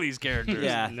 fuck all these characters.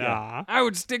 Yeah. Nah. I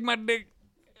would stick my dick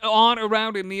on,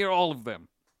 around, and near all of them.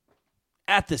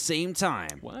 At the same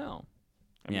time. Wow.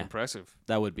 I'm Yeah. impressive.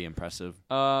 That would be impressive.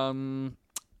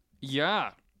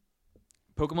 Yeah.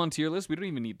 Pokemon tier list, we don't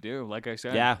even need to do, like I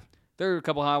said. Yeah. There are a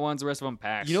couple high ones, the rest of them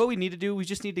pass. You know what we need to do? We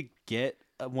just need to get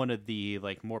one of the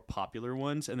like more popular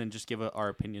ones and then just give our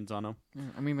opinions on them.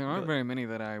 I mean, there aren't very many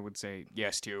that I would say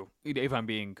yes to, if I'm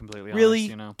being completely Really? honest,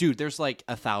 you know. Dude, there's like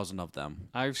 1,000 of them.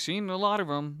 I've seen a lot of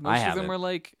them. I Most of them haven't. are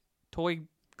like toy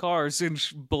cars and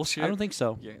bullshit. I don't think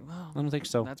so. Yeah, well, I don't think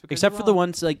so. That's because Except you're for the wrong.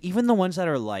 ones like even the ones that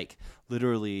are like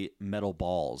literally metal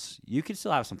balls. You can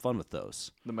still have some fun with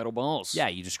those. the metal balls. Yeah,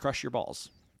 you just crush your balls.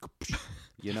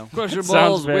 You know? Crush your That sounds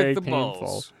balls very with the painful.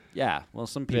 balls. Yeah. Well,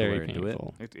 some people Very are into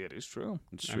painful. It is true.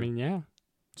 it. It's I true. mean, yeah.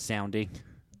 Sounding.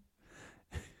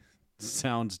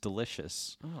 Sounds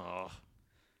delicious. Oh.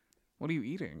 What are you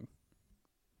eating?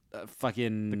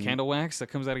 Fucking The candle wax that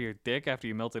comes out of your dick after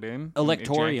you melt it in? and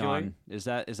Electorion. ejaculate? Is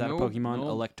that Nope, a Pokemon?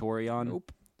 no. Electorion.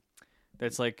 Nope.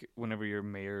 That's like whenever your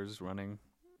mayor's running,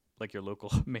 like your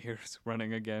local mayor's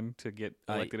running again to get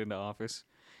elected into office.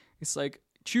 It's like,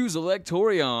 choose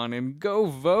Electorion and go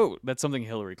vote. That's something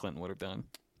Hillary Clinton would have done.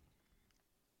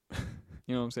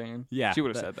 You know what I'm saying? Yeah, She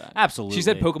would have said that. Absolutely. She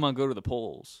said Pokemon go to the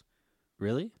polls.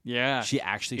 Really? Yeah. She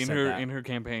actually in said her that. in her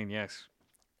campaign, yes.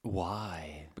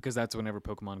 Why? Because that's whenever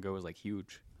Pokemon Go was like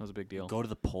huge. That was a big deal. Go to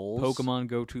the polls. Pokemon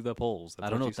go to the polls. That's I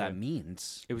don't know she what that said.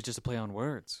 means. It was just a play on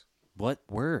words. What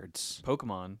words?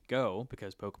 Pokemon Go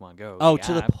because Pokemon Go. Oh,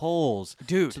 to the app. polls.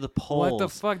 Dude, To the polls. what the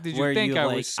fuck did you where think I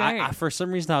like, was saying? for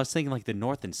some reason, I was thinking like the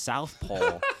North and South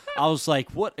Pole. I was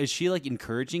like, what? Is she like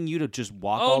encouraging you to just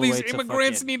walk all All the these way to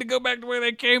immigrants fucking... need to go back to where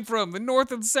they came from, the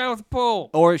North and South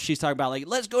Pole. Or she's talking about like,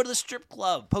 let's go to the strip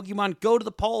club. Pokemon, go to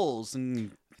the polls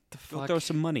and go fuck? throw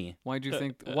some money. Why'd you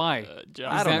think? Why? Is I don't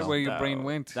that know. where your brain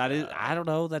went? That is, I don't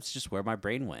know. That's just where my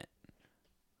brain went.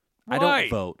 I Why? don't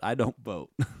vote. I don't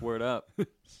vote. Word up.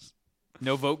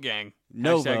 No vote gang.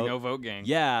 No Hashtag vote. no vote gang.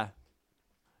 Yeah.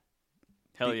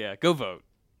 Hell yeah. Go vote.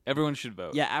 Everyone should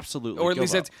vote. Yeah, absolutely. Or at Go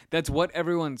least vote. that's what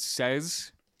everyone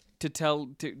says to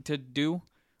do.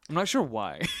 I'm not sure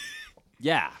why.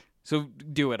 Yeah. So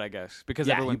do it, I guess, because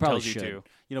Yeah, everyone you probably tells you should. to.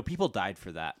 You know, people died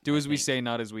for that. Do I as we think. say,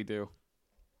 not as we do.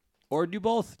 Or do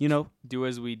both. You know, Do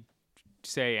as we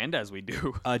say and as we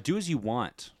do. do as you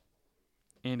want.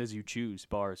 And as you choose.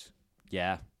 Bars.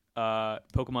 Yeah.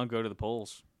 Pokemon go to the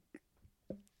polls.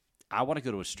 I want to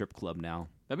go to a strip club now.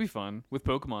 That'd be fun with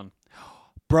Pokemon.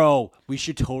 Bro, we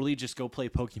should totally just go play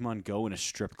Pokemon Go in a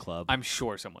strip club. I'm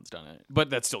sure someone's done it, but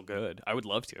that's still good. I would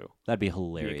love to. That'd be Be a good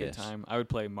hilarious. time. I would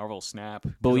play Marvel Snap.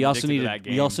 'cause But we I'm also addicted need that to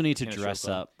we game also need to in a strip dress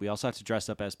club. up. We also have to dress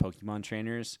up as Pokemon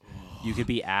trainers. You could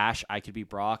be Ash, I could be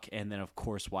Brock, and then of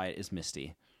course Wyatt is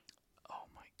Misty. Oh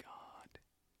my god,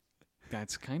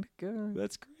 that's kind of good.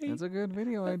 That's great. That's a good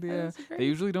video idea. They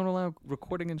usually don't allow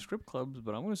recording in strip clubs,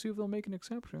 but I want to see if they'll make an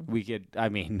exception. We could. I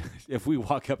mean, if we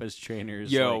walk up as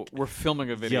trainers, Yo, like, we're filming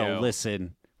a video. yo,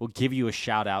 listen, we'll give you a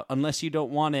shout out unless you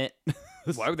don't want it.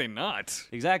 Why would they not?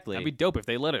 Exactly. That'd be dope if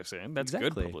they let us in. That's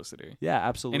Exactly. good publicity. Yeah,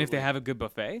 absolutely. And if they have a good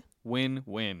buffet,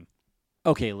 win-win.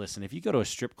 Okay, listen, if you go to a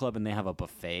strip club and they have a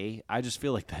buffet, I just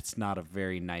feel like that's not a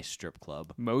very nice strip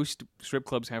club. Most strip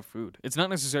clubs have food. It's not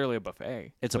necessarily a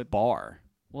buffet. It's a bar.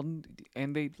 Well,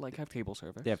 and they like have table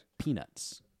service. They have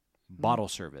peanuts, bottle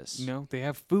service. No, they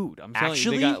have food. I'm telling you,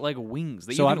 Actually? they got like wings.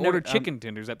 They So even I've order never- chicken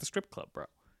tenders at the strip club, bro.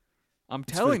 I'm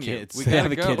It's for telling the you, kids. we They gotta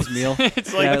have a go. kids meal.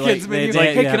 It's like Yeah, the like, kids they- menu. they- Like,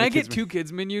 hey, yeah, can the I get kids 2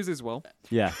 kids menus as well?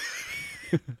 Yeah,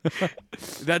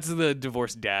 That's the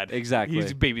divorced dad. Exactly.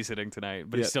 He's babysitting tonight,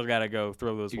 but Yeah. he's still got to go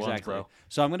throw those ones, exactly. bro.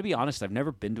 So I'm going to be honest. I've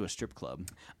never been to a strip club.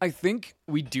 I think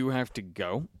we do have to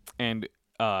go, and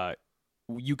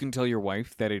you can tell your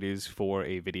wife that it is for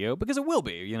a video because it will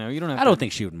be. You know, you don't have. I don't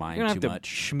think she would you mind don't have too to much.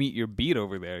 schmeat your beat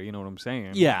over there. You know what I'm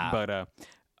saying? Yeah. But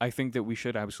I think that we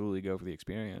should absolutely go for the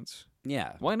experience.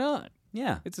 Yeah, Why not?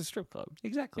 yeah, It's a strip club.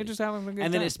 exactly. You're just having a good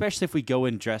And then time. especially if we go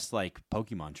in dressed like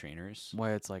Pokemon trainers.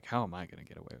 Why it's like, how am I going to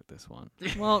get away with this one?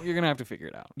 Well, you're gonna have to figure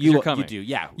it out. 'Cause You you're coming. do,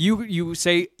 yeah. You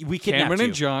say We kidnapped Cameron you.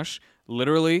 and Josh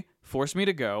literally forced me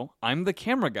to go. I'm the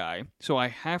camera guy, so I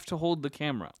have to hold the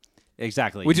camera.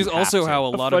 Exactly. Which you is have also to. how a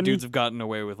lot of funny- dudes have gotten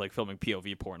away with like filming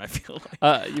POV porn. I feel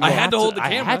like I had to hold the I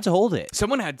camera. had to hold it.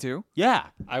 someone had to. Yeah,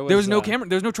 There was no camera.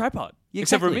 There was no tripod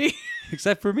except for Exactly. me.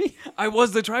 except for me. I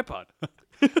was the tripod.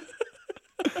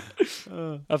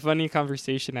 A funny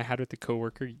conversation I had with a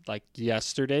coworker like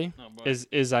yesterday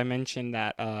is I mentioned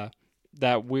that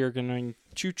that we're going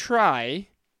to try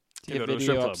to To get go to a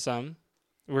strip video club. up some.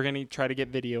 We're going to try to get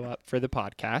video up for the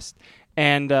podcast.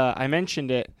 And I mentioned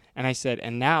it and I said,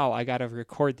 and now I got to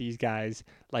record these guys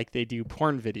like they do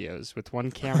porn videos with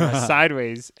one camera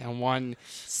sideways and one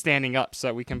standing up so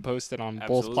that we can post it on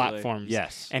both Absolutely. platforms.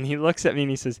 Yes. And he looks at me and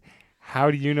he says, how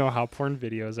do you know how porn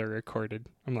videos are recorded?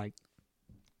 I'm like,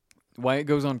 Wyatt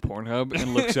goes on Pornhub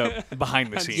and looks up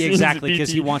behind the scenes. Yeah, exactly, because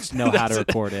he BT. wants to know how to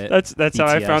record it. That's how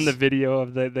I found BTS. the video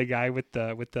of the guy with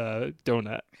the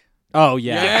donut. Oh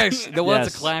yeah. Yes, that's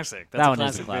Yes. a classic. That's that a one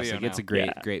classic is a classic. video It's a now. great,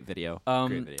 Yeah. great video.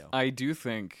 Great video. I do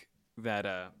think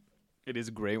that it is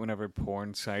great whenever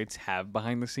porn sites have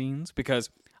behind the scenes because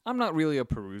I'm not really a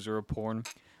peruser of porn,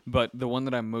 but the one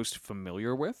that I'm most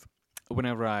familiar with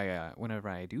whenever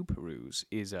I do peruse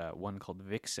is one called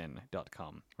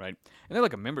Vixen.com, right? And they're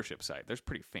like a membership site. They're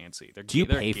pretty fancy. They're, Do you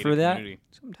they're a pay gated for that? community.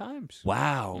 Sometimes.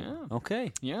 Wow. Yeah.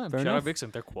 Okay. Yeah, Fair shout enough. out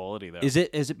Vixen. They're quality though. Is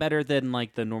it better than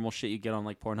like the normal shit you get on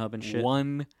like Pornhub and shit?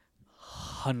 100%.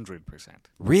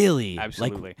 Really?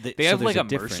 Absolutely. Like, They so have like there's a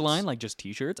difference. merch line, like just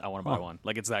T-shirts. I want to buy Huh. one.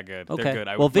 Like it's that good. Okay. They're good.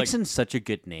 I Well, would, like, Vixen's such a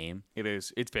good name. it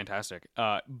is. It's fantastic.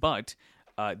 But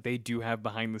they do have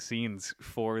behind the scenes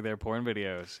for their porn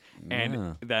videos, and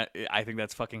Yeah. that I think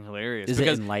that's fucking hilarious. Is it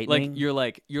because, enlightening?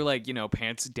 Like you're like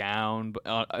pants down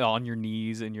on your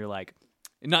knees, and you're like.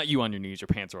 Not you on your knees. Your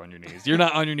pants are on your knees. You're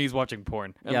not on your knees watching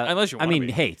porn, unless you. I Want mean, to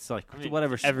be. hey, it's like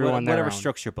whatever. everyone their whatever own.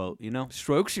 strokes your boat, you know.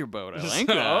 Strokes your boat. I like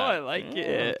Oh, that. I like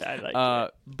it. I like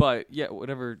it. But yeah,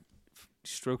 whatever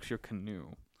strokes your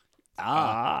canoe.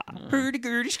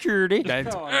 Hurdy-gurdy-scurdy.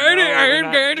 That's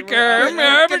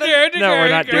No, we're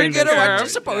not doing this.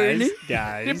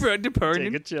 Guys,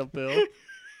 take a chill pill.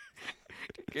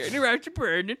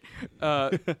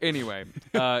 Anyway,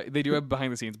 they do have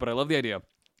behind the scenes, but I love the idea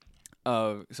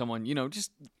of someone,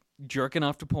 just jerking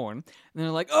off to porn, and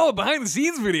they're like, "Oh, behind the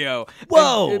scenes video."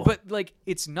 Whoa! But like,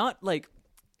 it's not like,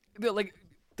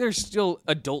 there's still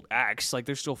adult acts, like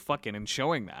they're still fucking and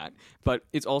showing that, but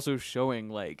it's also showing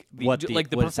like the What like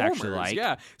the what it's performers. actually like.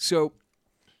 Yeah, so.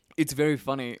 It's very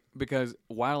funny because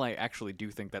while I actually do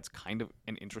think that's kind of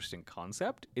an interesting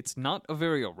concept, it's not a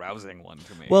very arousing one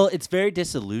to me. Well, it's very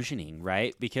disillusioning,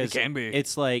 right? Because It can be.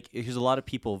 It's like because a lot of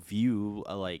people view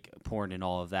like porn and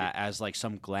all of that as like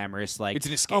some glamorous, like It's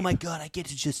an escape. oh my god, I get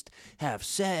to just have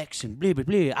sex and blah blah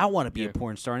blah. I want to be Yeah. a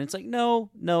porn star, and it's like no,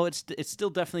 it's still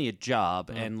definitely a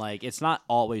job, and like it's not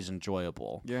always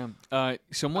enjoyable. yeah.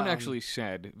 Someone actually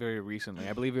said very recently,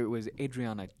 I believe it was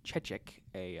Adriana Chechik,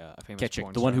 a famous Ketchik,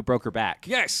 porn the one star. who broke her back.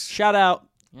 Yes. Shout out.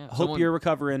 Yeah, Hope you're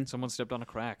recovering. Someone stepped on a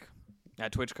crack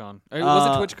at TwitchCon.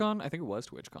 Was it TwitchCon? I think it was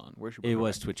TwitchCon. Where she broke It her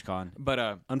was back. TwitchCon.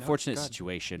 But Unfortunate God.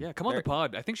 situation. Yeah, come on the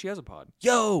pod. I think she has a pod.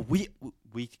 Yo,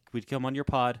 we'd come on your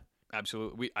pod.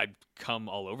 Absolutely. I'd come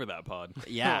all over that pod.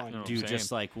 Yeah, Oh, I know what dude, I'm just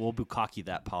saying. like we'll bukkake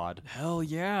that pod. Hell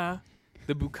yeah.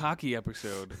 The Bukkake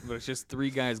episode, but it's just 3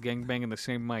 guys gangbanging the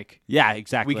same mic. Yeah,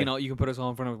 exactly. You can put us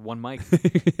all in front of one mic.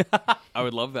 I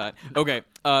would love that. Okay,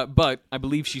 but I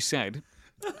believe she said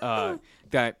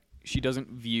that she doesn't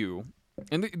view,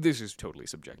 and this is totally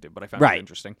subjective, but I found Right. it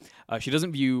interesting. She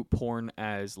doesn't view porn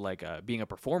as like being a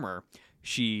performer.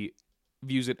 She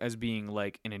views it as being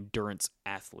like an endurance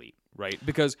athlete, right?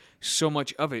 Because so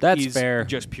much of it That's is fair.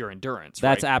 just pure endurance.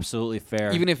 That's right? absolutely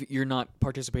fair. Even if you're not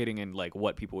participating in like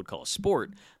what people would call a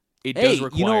sport, it does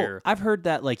require. I've heard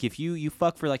that like if you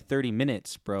fuck for like 30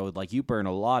 minutes, bro, like you burn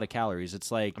a lot of calories.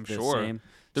 It's like I'm the sure. same.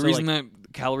 The So, reason like,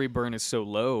 that calorie burn is so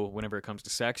low whenever it comes to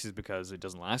sex is because it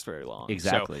doesn't last very long.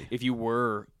 Exactly. So if you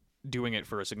were doing it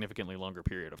for a significantly longer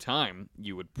period of time,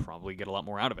 you would probably get a lot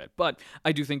more out of it. But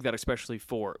I do think that especially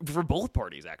for both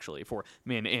parties, actually, for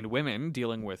men and women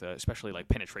dealing with especially like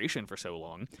penetration for so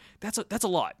long, that's a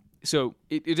lot. So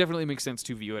it definitely makes sense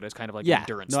to view it as kind of like an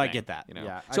endurance. No, I thing, get that. You know?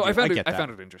 Yeah, So I found get I that.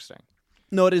 found it interesting.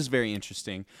 No, it is very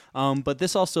interesting. But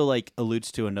this also like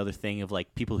alludes to another thing of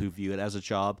like people who view it as a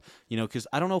job, you know, because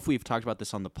I don't know if we've talked about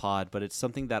this on the pod, but it's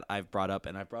something that I've brought up,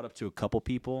 and I've brought up to a couple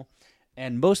people,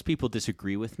 and most people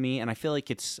disagree with me, and I feel like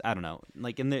it's, I don't know,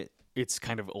 like It's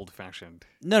kind of old fashioned.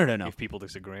 no. If people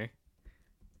disagree.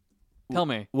 Tell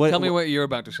me What- what you're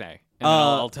about to say, and then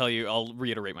I'll tell you. I'll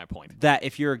reiterate my point. That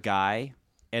if you're a guy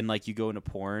and like you go into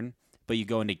porn, but you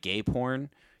go into gay porn,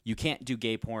 you can't do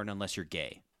gay porn unless you're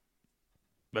gay.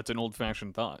 That's an old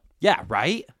fashioned thought. Yeah,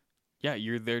 right? Yeah,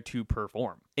 you're there to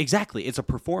perform. Exactly. It's a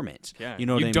performance. Yeah, You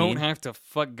know what I mean? You don't have to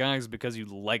fuck guys because you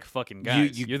like fucking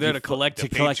guys. You're there to collect a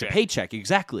paycheck. collect a paycheck,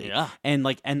 exactly. Yeah. And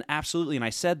absolutely, and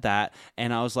I said that,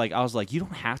 and I was like, you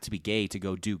don't have to be gay to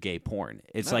go do gay porn.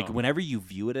 It's like No. whenever you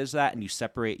view it as that and you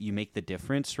separate, you make the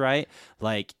difference, right?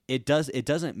 Like it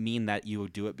doesn't mean that you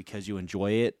do it because you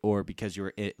enjoy it or because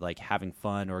you're like having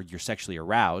fun or you're sexually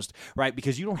aroused, right?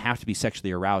 Because you don't have to be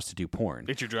sexually aroused to do porn.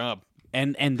 It's your job.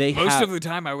 And they Most have, of the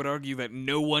time, I would argue that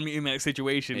no one in that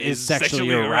situation is is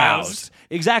sexually aroused.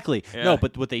 Exactly. Yeah. No,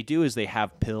 but what they do is they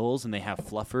have pills and they have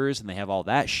fluffers and they have all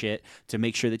that shit to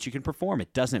make sure that you can perform.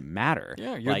 It doesn't matter.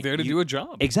 Yeah, you're Like, there to you- do a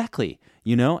job. Exactly.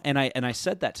 You know, and I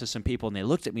said that to some people and they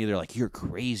looked at me. They're like, "You're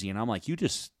crazy," and I'm like, "You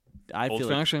just." I feel Old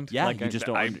like, fashioned. yeah, like you just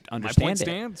don't my understand point it.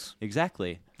 stands.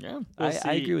 Exactly. Yeah. Well, I see,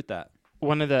 agree with that.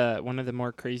 One of the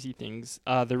more crazy things.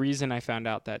 The reason I found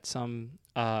out that some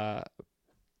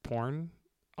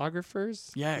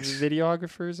pornographers, Yes.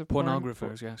 videographers of porn-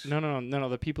 Pornographers, yes. No.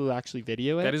 The people who actually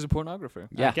video it. That is a pornographer.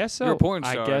 Yeah. I guess so. You're a porn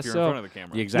star I guess if you're so. in front of the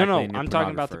camera. Yeah, exactly. No, and you're I'm a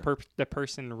talking about pornographer. the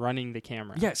person running the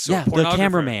camera. Yes, so Yeah, the pornographer.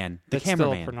 cameraman. The That's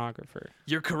still a cameraman. pornographer.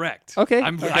 You're correct. Okay.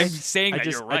 I'm saying that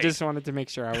you're right. I just wanted to make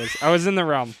sure I was in the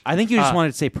realm. I think you just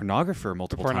wanted to say pornographer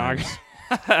multiple times.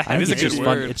 I That think is a it's good just fun.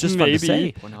 word. It's just fun to Maybe.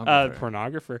 say.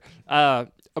 Pornographer.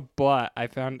 But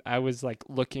I was like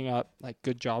looking up like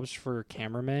good jobs for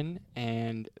cameramen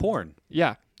and Porn.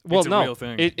 yeah. Well, It's a no, real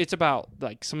thing. it's about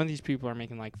like some of these people are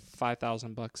making like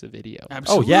 $5,000 a video.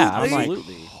 Absolutely. Oh yeah, I'm like,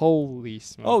 absolutely. holy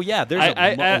smokes. Oh yeah, there's a lot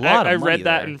of I money read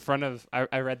that there. in front of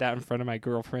I read that in front of my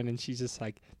girlfriend, and she's just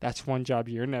like, "That's one job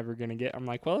you're never gonna get." I'm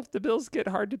like, "Well, if the bills get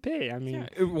hard to pay, I mean,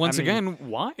 Once I mean- again,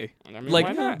 why? I mean, Like,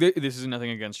 why not?" this is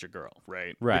nothing against your girl,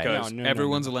 right? Right. Because No,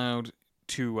 everyone's allowed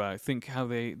to think how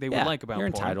they would Yeah, like about you're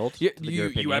porn. entitled Yeah, to your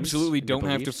you opinions absolutely and your don't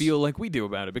have to beliefs. feel like we do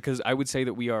about it, because I would say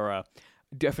that we are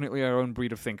definitely our own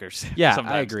breed of thinkers. Yeah, I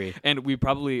sometimes. agree. And we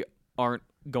probably aren't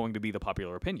going to be the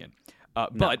popular opinion.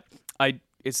 But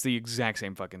it's the exact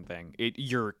same fucking thing.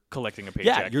 You're collecting a paycheck.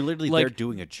 Yeah, you're literally Like, there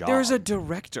doing a job. There's a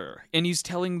director, and he's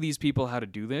telling these people how to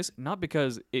do this, not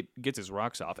because it gets his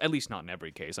rocks off, at least not in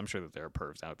every case. I'm sure that there are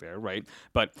pervs out there, right?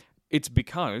 But it's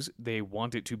because they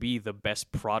want it to be the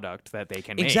best product that they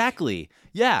can make. Exactly.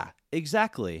 Yeah,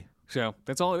 exactly. So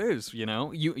that's all it is, you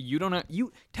know? You don't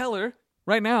you tell her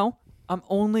right now, I'm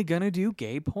only gonna do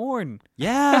gay porn.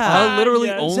 Yeah. I'll literally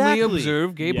yes. only Exactly.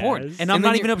 observe gay porn. Yes. And I'm then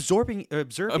not you- even observing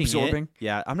Absorbing. it.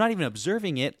 Yeah, I'm not even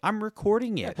observing it. I'm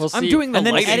recording it. Well, I'm see, doing the and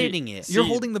then lighting. editing it. You're See,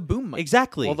 holding the boom mic.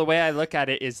 Exactly. Well, the way I look at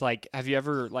it is like, have you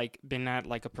ever like been at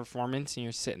like a performance and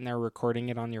you're sitting there recording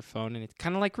it on your phone and it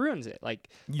kind of like ruins it? Like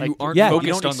You aren't Yeah, you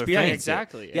focused don't on the experience thing. it.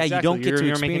 exactly. Yeah, you exactly. don't get to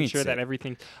you're making experience sure it. that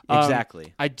everything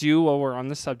Exactly. I do, while we're on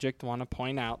the subject, want to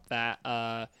point out that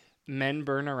men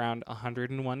burn around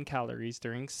 101 calories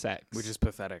during sex, Which is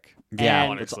pathetic. Yeah,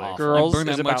 and it's honestly. awful. girls I burn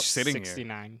is that much about sitting here.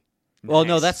 69. Well,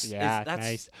 no, Nice. that's Yeah, that's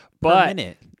nice. per But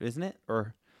minute, isn't it?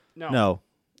 Or no,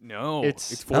 no.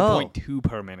 It's It's- 4.2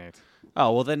 per minute.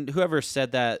 Oh well, then whoever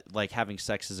said that like having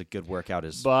sex is a good workout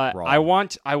is but wrong. I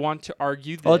want to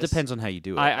argue this. Oh, it depends on how you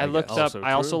do it. I looked guess. up. Also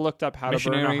I also true. looked up how to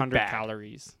burn Missionary 100 bad.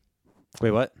 calories.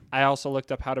 Wait, what? I also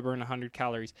looked up how to burn 100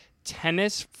 calories.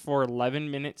 Tennis for 11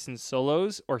 minutes in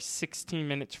solos or 16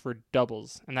 minutes for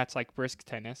doubles. And that's like brisk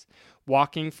tennis.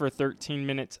 Walking for 13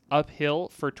 minutes uphill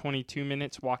for 22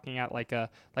 minutes, walking at like a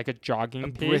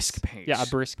jogging pace. brisk pace. Yeah, a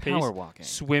brisk pace. Power walking.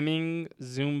 Swimming,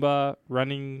 Zumba,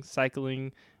 running,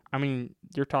 cycling. I mean,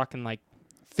 you're talking like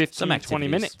 15, Some 20 activities.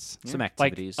 minutes. Some Like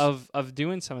activities. of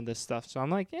doing some of this stuff. So I'm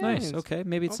like, yeah, Nice. it's- Okay.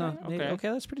 Maybe it's okay, not. Maybe, okay. okay,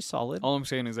 that's pretty solid. All I'm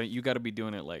saying is that you got to be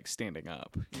doing it like standing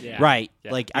up. yeah. Right.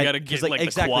 Yeah. Like You I gotta 'cause, get, like like, the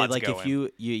exactly quads like if going. you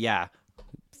yeah,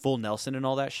 full Nelson and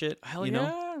all that shit. Hell you yeah.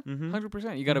 know? Yeah, Mhm.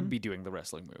 100%. You got to be doing the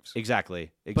wrestling moves.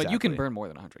 Exactly. But you can burn more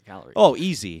than 100 calories. Oh,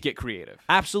 easy. Get creative.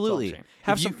 Absolutely. That's all I'm saying.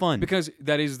 Have If some you- fun. Because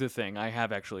that is the thing. I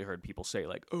have actually heard people say,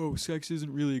 like, oh, sex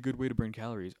isn't really a good way to burn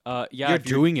calories. Yeah, You're if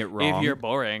doing it wrong. If you're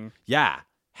boring, Yeah.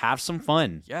 Have some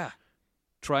fun. yeah.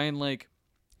 Try and, like,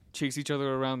 chase each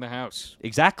other around the house.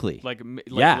 Exactly. Like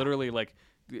Yeah. literally, like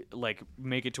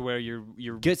make it to where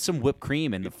you're Get some whipped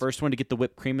cream, and the first one to get the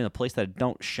whipped cream in a place that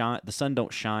the sun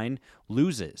don't shine,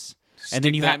 loses. And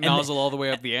then you that have nozzle all the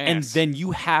way up the ass. and then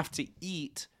you have to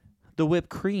eat the whipped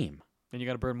cream. then you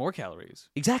got to burn more calories.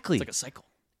 Exactly. It's like a cycle.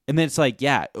 And then it's like,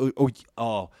 yeah,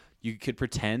 you could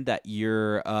pretend that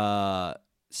you're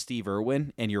Steve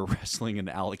Irwin and you're wrestling an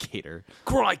alligator.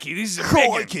 Crikey, this is a big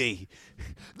one. Crikey,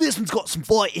 this one's got some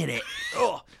fight in it.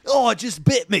 Oh, it just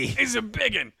bit me. This is a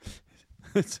big one.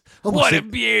 Almost What a like,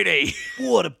 beauty.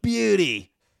 what a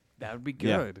beauty. That would be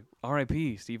Yeah. good.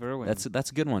 R.I.P. Steve Irwin. That's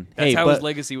a good one. That's how his but-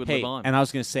 legacy would hey, live on. And I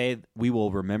was gonna say, we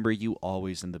will remember you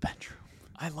always in the bedroom.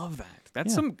 I love that.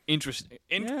 That's Yeah. some interesting.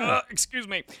 Yeah. Excuse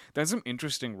me. That's some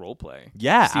interesting role play.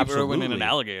 Yeah, Steve absolutely. Irwin and an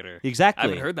alligator. Exactly. I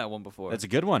haven't heard that one before. That's a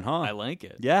good one, huh? I like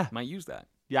it. Yeah. Might use that.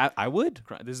 Yeah, I would.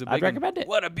 This is a I'd big one. recommend it.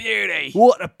 What a beauty.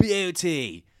 What a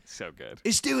beauty! So good,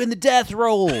 It's doing the death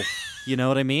roll. You know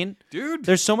what I mean? dude.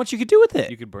 There's so much you could do with it.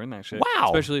 You could burn that shit. Wow.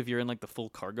 Especially if you're in like the full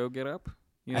cargo get up.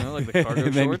 You know, like the cargo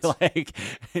And then shorts.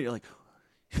 you're like,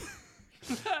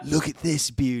 look at this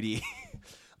beauty.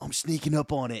 I'm sneaking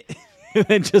up on it. And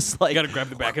then just like You gotta grab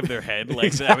the back of their head,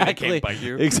 like so that way they can't bite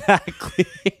you. Exactly.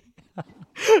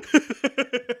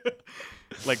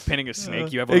 Like pinning a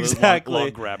snake. You have one of those Exactly. long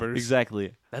grabbers.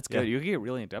 Exactly. That's good. Yeah. You can get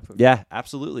really in depth with it. Yeah,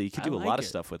 absolutely. You could I do a like lot of it.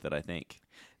 stuff with it, I think.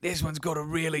 This one's got a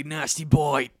really nasty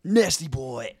bite. Nasty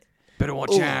boy. Better watch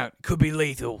Oh. out. Could be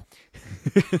lethal.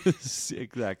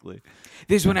 Exactly.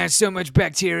 This one has so much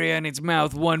bacteria in its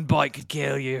mouth, one bite could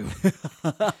kill you.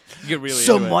 You get really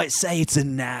Some into it. might say it's a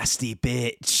nasty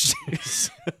bitch.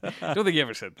 I don't think you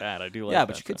ever said that. I do like yeah, that.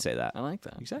 but you could though. say that. I like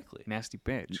that. Exactly. Nasty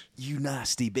bitch. You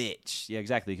nasty bitch. Yeah,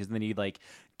 exactly. Because then you'd like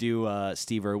do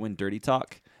Steve Irwin dirty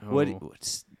talk. What? Oh.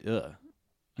 What's, ugh.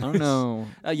 I don't know.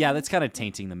 Yeah, that's kind of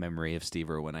tainting the memory of Steve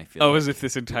Irwin, I feel. Oh, like. as if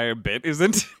this entire bit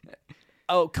isn't?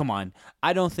 Oh, come on.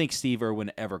 I don't think Steve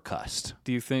Irwin ever cussed.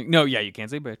 Do you think? No, yeah, you can't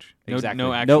say bitch. No, Exactly.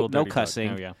 No actual No dirty talk.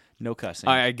 cussing. No, yeah. No cussing.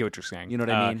 I get what you're saying. You know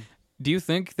what I mean? Do you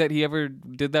think that he ever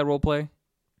did that role play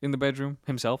in the bedroom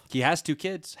himself? He has 2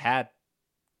 kids. Had.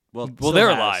 Well, Well, still they're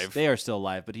has. alive. They are still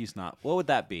alive, but he's not. What would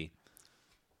that be?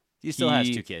 He still has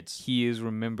He- 2 kids. He is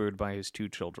remembered by his 2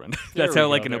 children. There That's we how, go,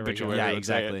 like, an there we go. obituary. Yeah, would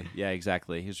say it. exactly. Yeah,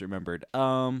 exactly. He's remembered.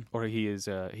 Or he is.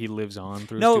 He lives on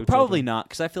through. his No, 2 probably children. not,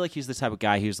 because I feel like he's the type of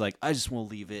guy who's like, I just want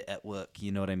to leave it at work.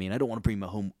 You know what I mean? I don't want to bring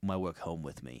my work home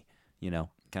with me. You know,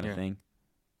 kind of Yeah. thing.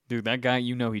 Dude, that guy.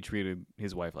 You know, he treated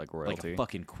his wife like Like royalty. a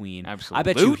fucking queen.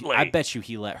 Absolutely. I bet you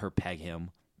he let her peg him.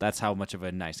 That's how much of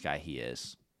a nice guy he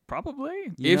is. Probably.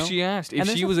 You If know? she asked. If And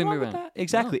there's she was nothing into wrong with that.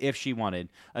 Exactly. If she wanted.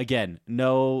 Again,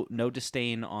 no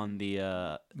disdain on the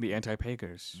The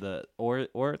anti-pagers.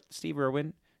 or Steve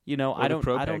Irwin. You know, Or I the don't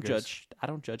pro-peggers.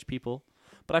 judge people.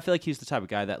 But I feel like he's the type of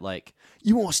guy that like,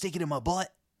 you want to stick it in my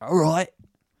butt? All right.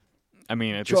 I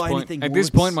mean, at Try this point, anything at this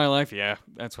once. point in my life, yeah,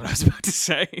 that's what I was about to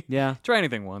say. Yeah. Try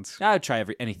anything once. I would try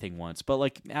anything once, but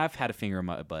like I've had a finger in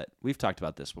my butt. We've talked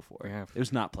about this before. We have. It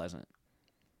was not pleasant.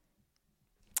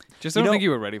 Just You don't know- think you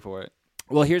were ready for it.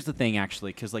 Well, here's the thing,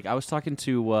 actually, because like I was talking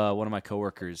to one of my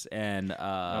coworkers and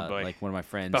boy. like one of my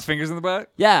friends. About fingers in the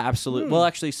butt? Yeah, absolutely. Well,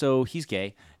 actually, so he's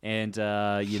gay, and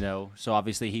you know, so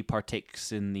obviously he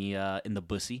partakes in the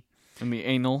bussy, In the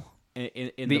anal?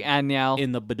 in The anal?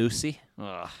 in the badusi.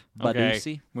 Ugh.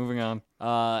 Badusi. Okay, moving on.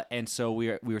 And so we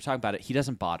were talking about it. He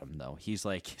doesn't bottom though. He's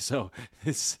like so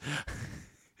this.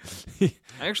 I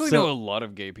actually So- know a lot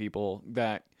of gay people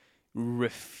that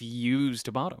refuse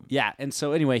to bottom. Yeah, and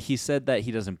so anyway, he said that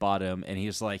he doesn't bottom, and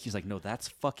he's like, no, that's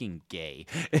fucking gay.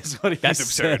 Is what he That's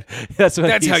said. absurd. That's what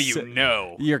That's he how you said.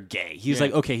 know. You're gay. He's Yeah.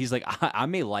 like, okay. He's like, I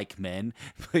may like men,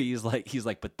 but he's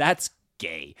like, but that's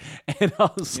gay. And I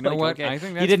was You know like, what? okay. I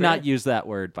think he that's did not fair. use that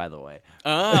word, by the way.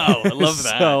 Oh, I love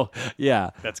that. So yeah,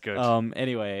 That's good.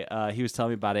 Anyway, he was telling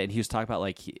me about it, and he was talking about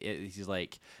like he's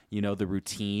like, you know, the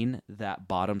routine that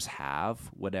bottoms have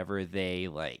whenever they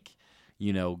like,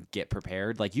 you know, get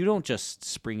prepared. Like you don't just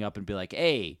spring up and be like,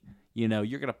 hey, you know,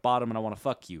 you're gonna bottom and I want to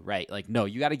fuck you, right? Like no,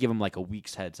 you got to give them like a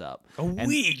week's heads up. A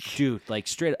week? dude. Like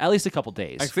straight, at least a couple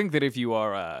days. I think that if you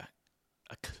are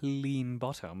a clean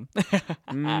bottom,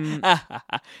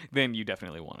 then you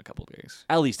definitely want a couple days.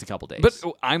 At least a couple days. But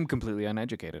I'm completely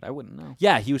uneducated. I wouldn't know.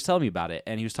 yeah, he was telling me about it,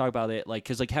 and he was talking about it like,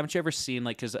 because like, haven't you ever seen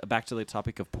like, because back to the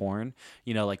topic of porn,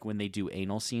 you know, like when they do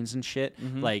anal scenes and shit,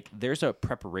 like there's a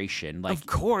preparation, like Of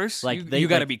course, like, you, they- you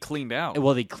got to like- be cleaned out.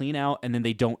 well, they clean out and then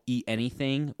they don't eat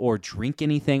anything or drink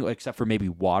anything except for maybe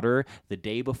water the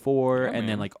day before, and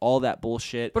then man. like all that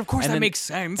bullshit. But of course, And that then- makes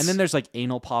sense. And then there's like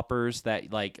anal poppers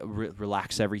that like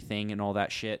relax everything and all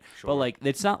that shit. But like,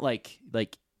 it's not like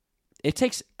it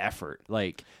takes effort.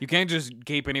 Like, you can't just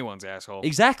gape anyone's asshole.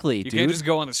 exactly, You dude. can't just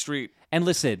go on the street. And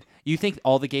listen, you think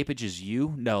all the gapage is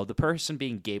you? No, the person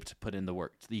being gaped put in the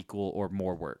work, the equal or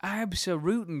more work.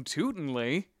 Absolute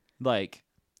tootin'ly. Like,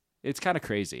 it's kind of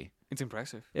crazy. It's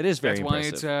impressive. It is very That's why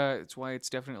impressive. it's why it's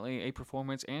definitely a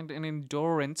performance and an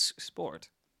endurance sport.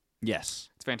 Yes.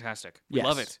 It's fantastic. We Yes.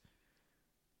 love it.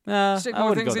 Stick I more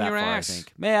wouldn't things go in that your far, ass. I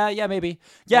think. Yeah, maybe.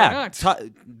 Yeah. not?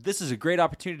 This is a great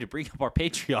opportunity to bring up our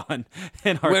Patreon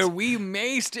and our Where we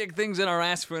may stick things in our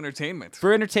ass for entertainment.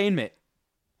 for entertainment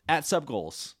at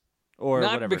Subgoals or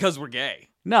Not whatever. because we're gay,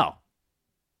 no,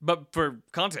 but for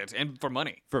content and for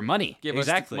money. for money. Give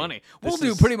exactly. us money. This We'll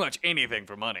do is pretty much anything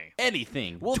for money.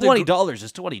 anything. We'll $20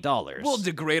 is $20. We'll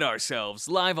degrade ourselves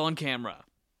live on camera.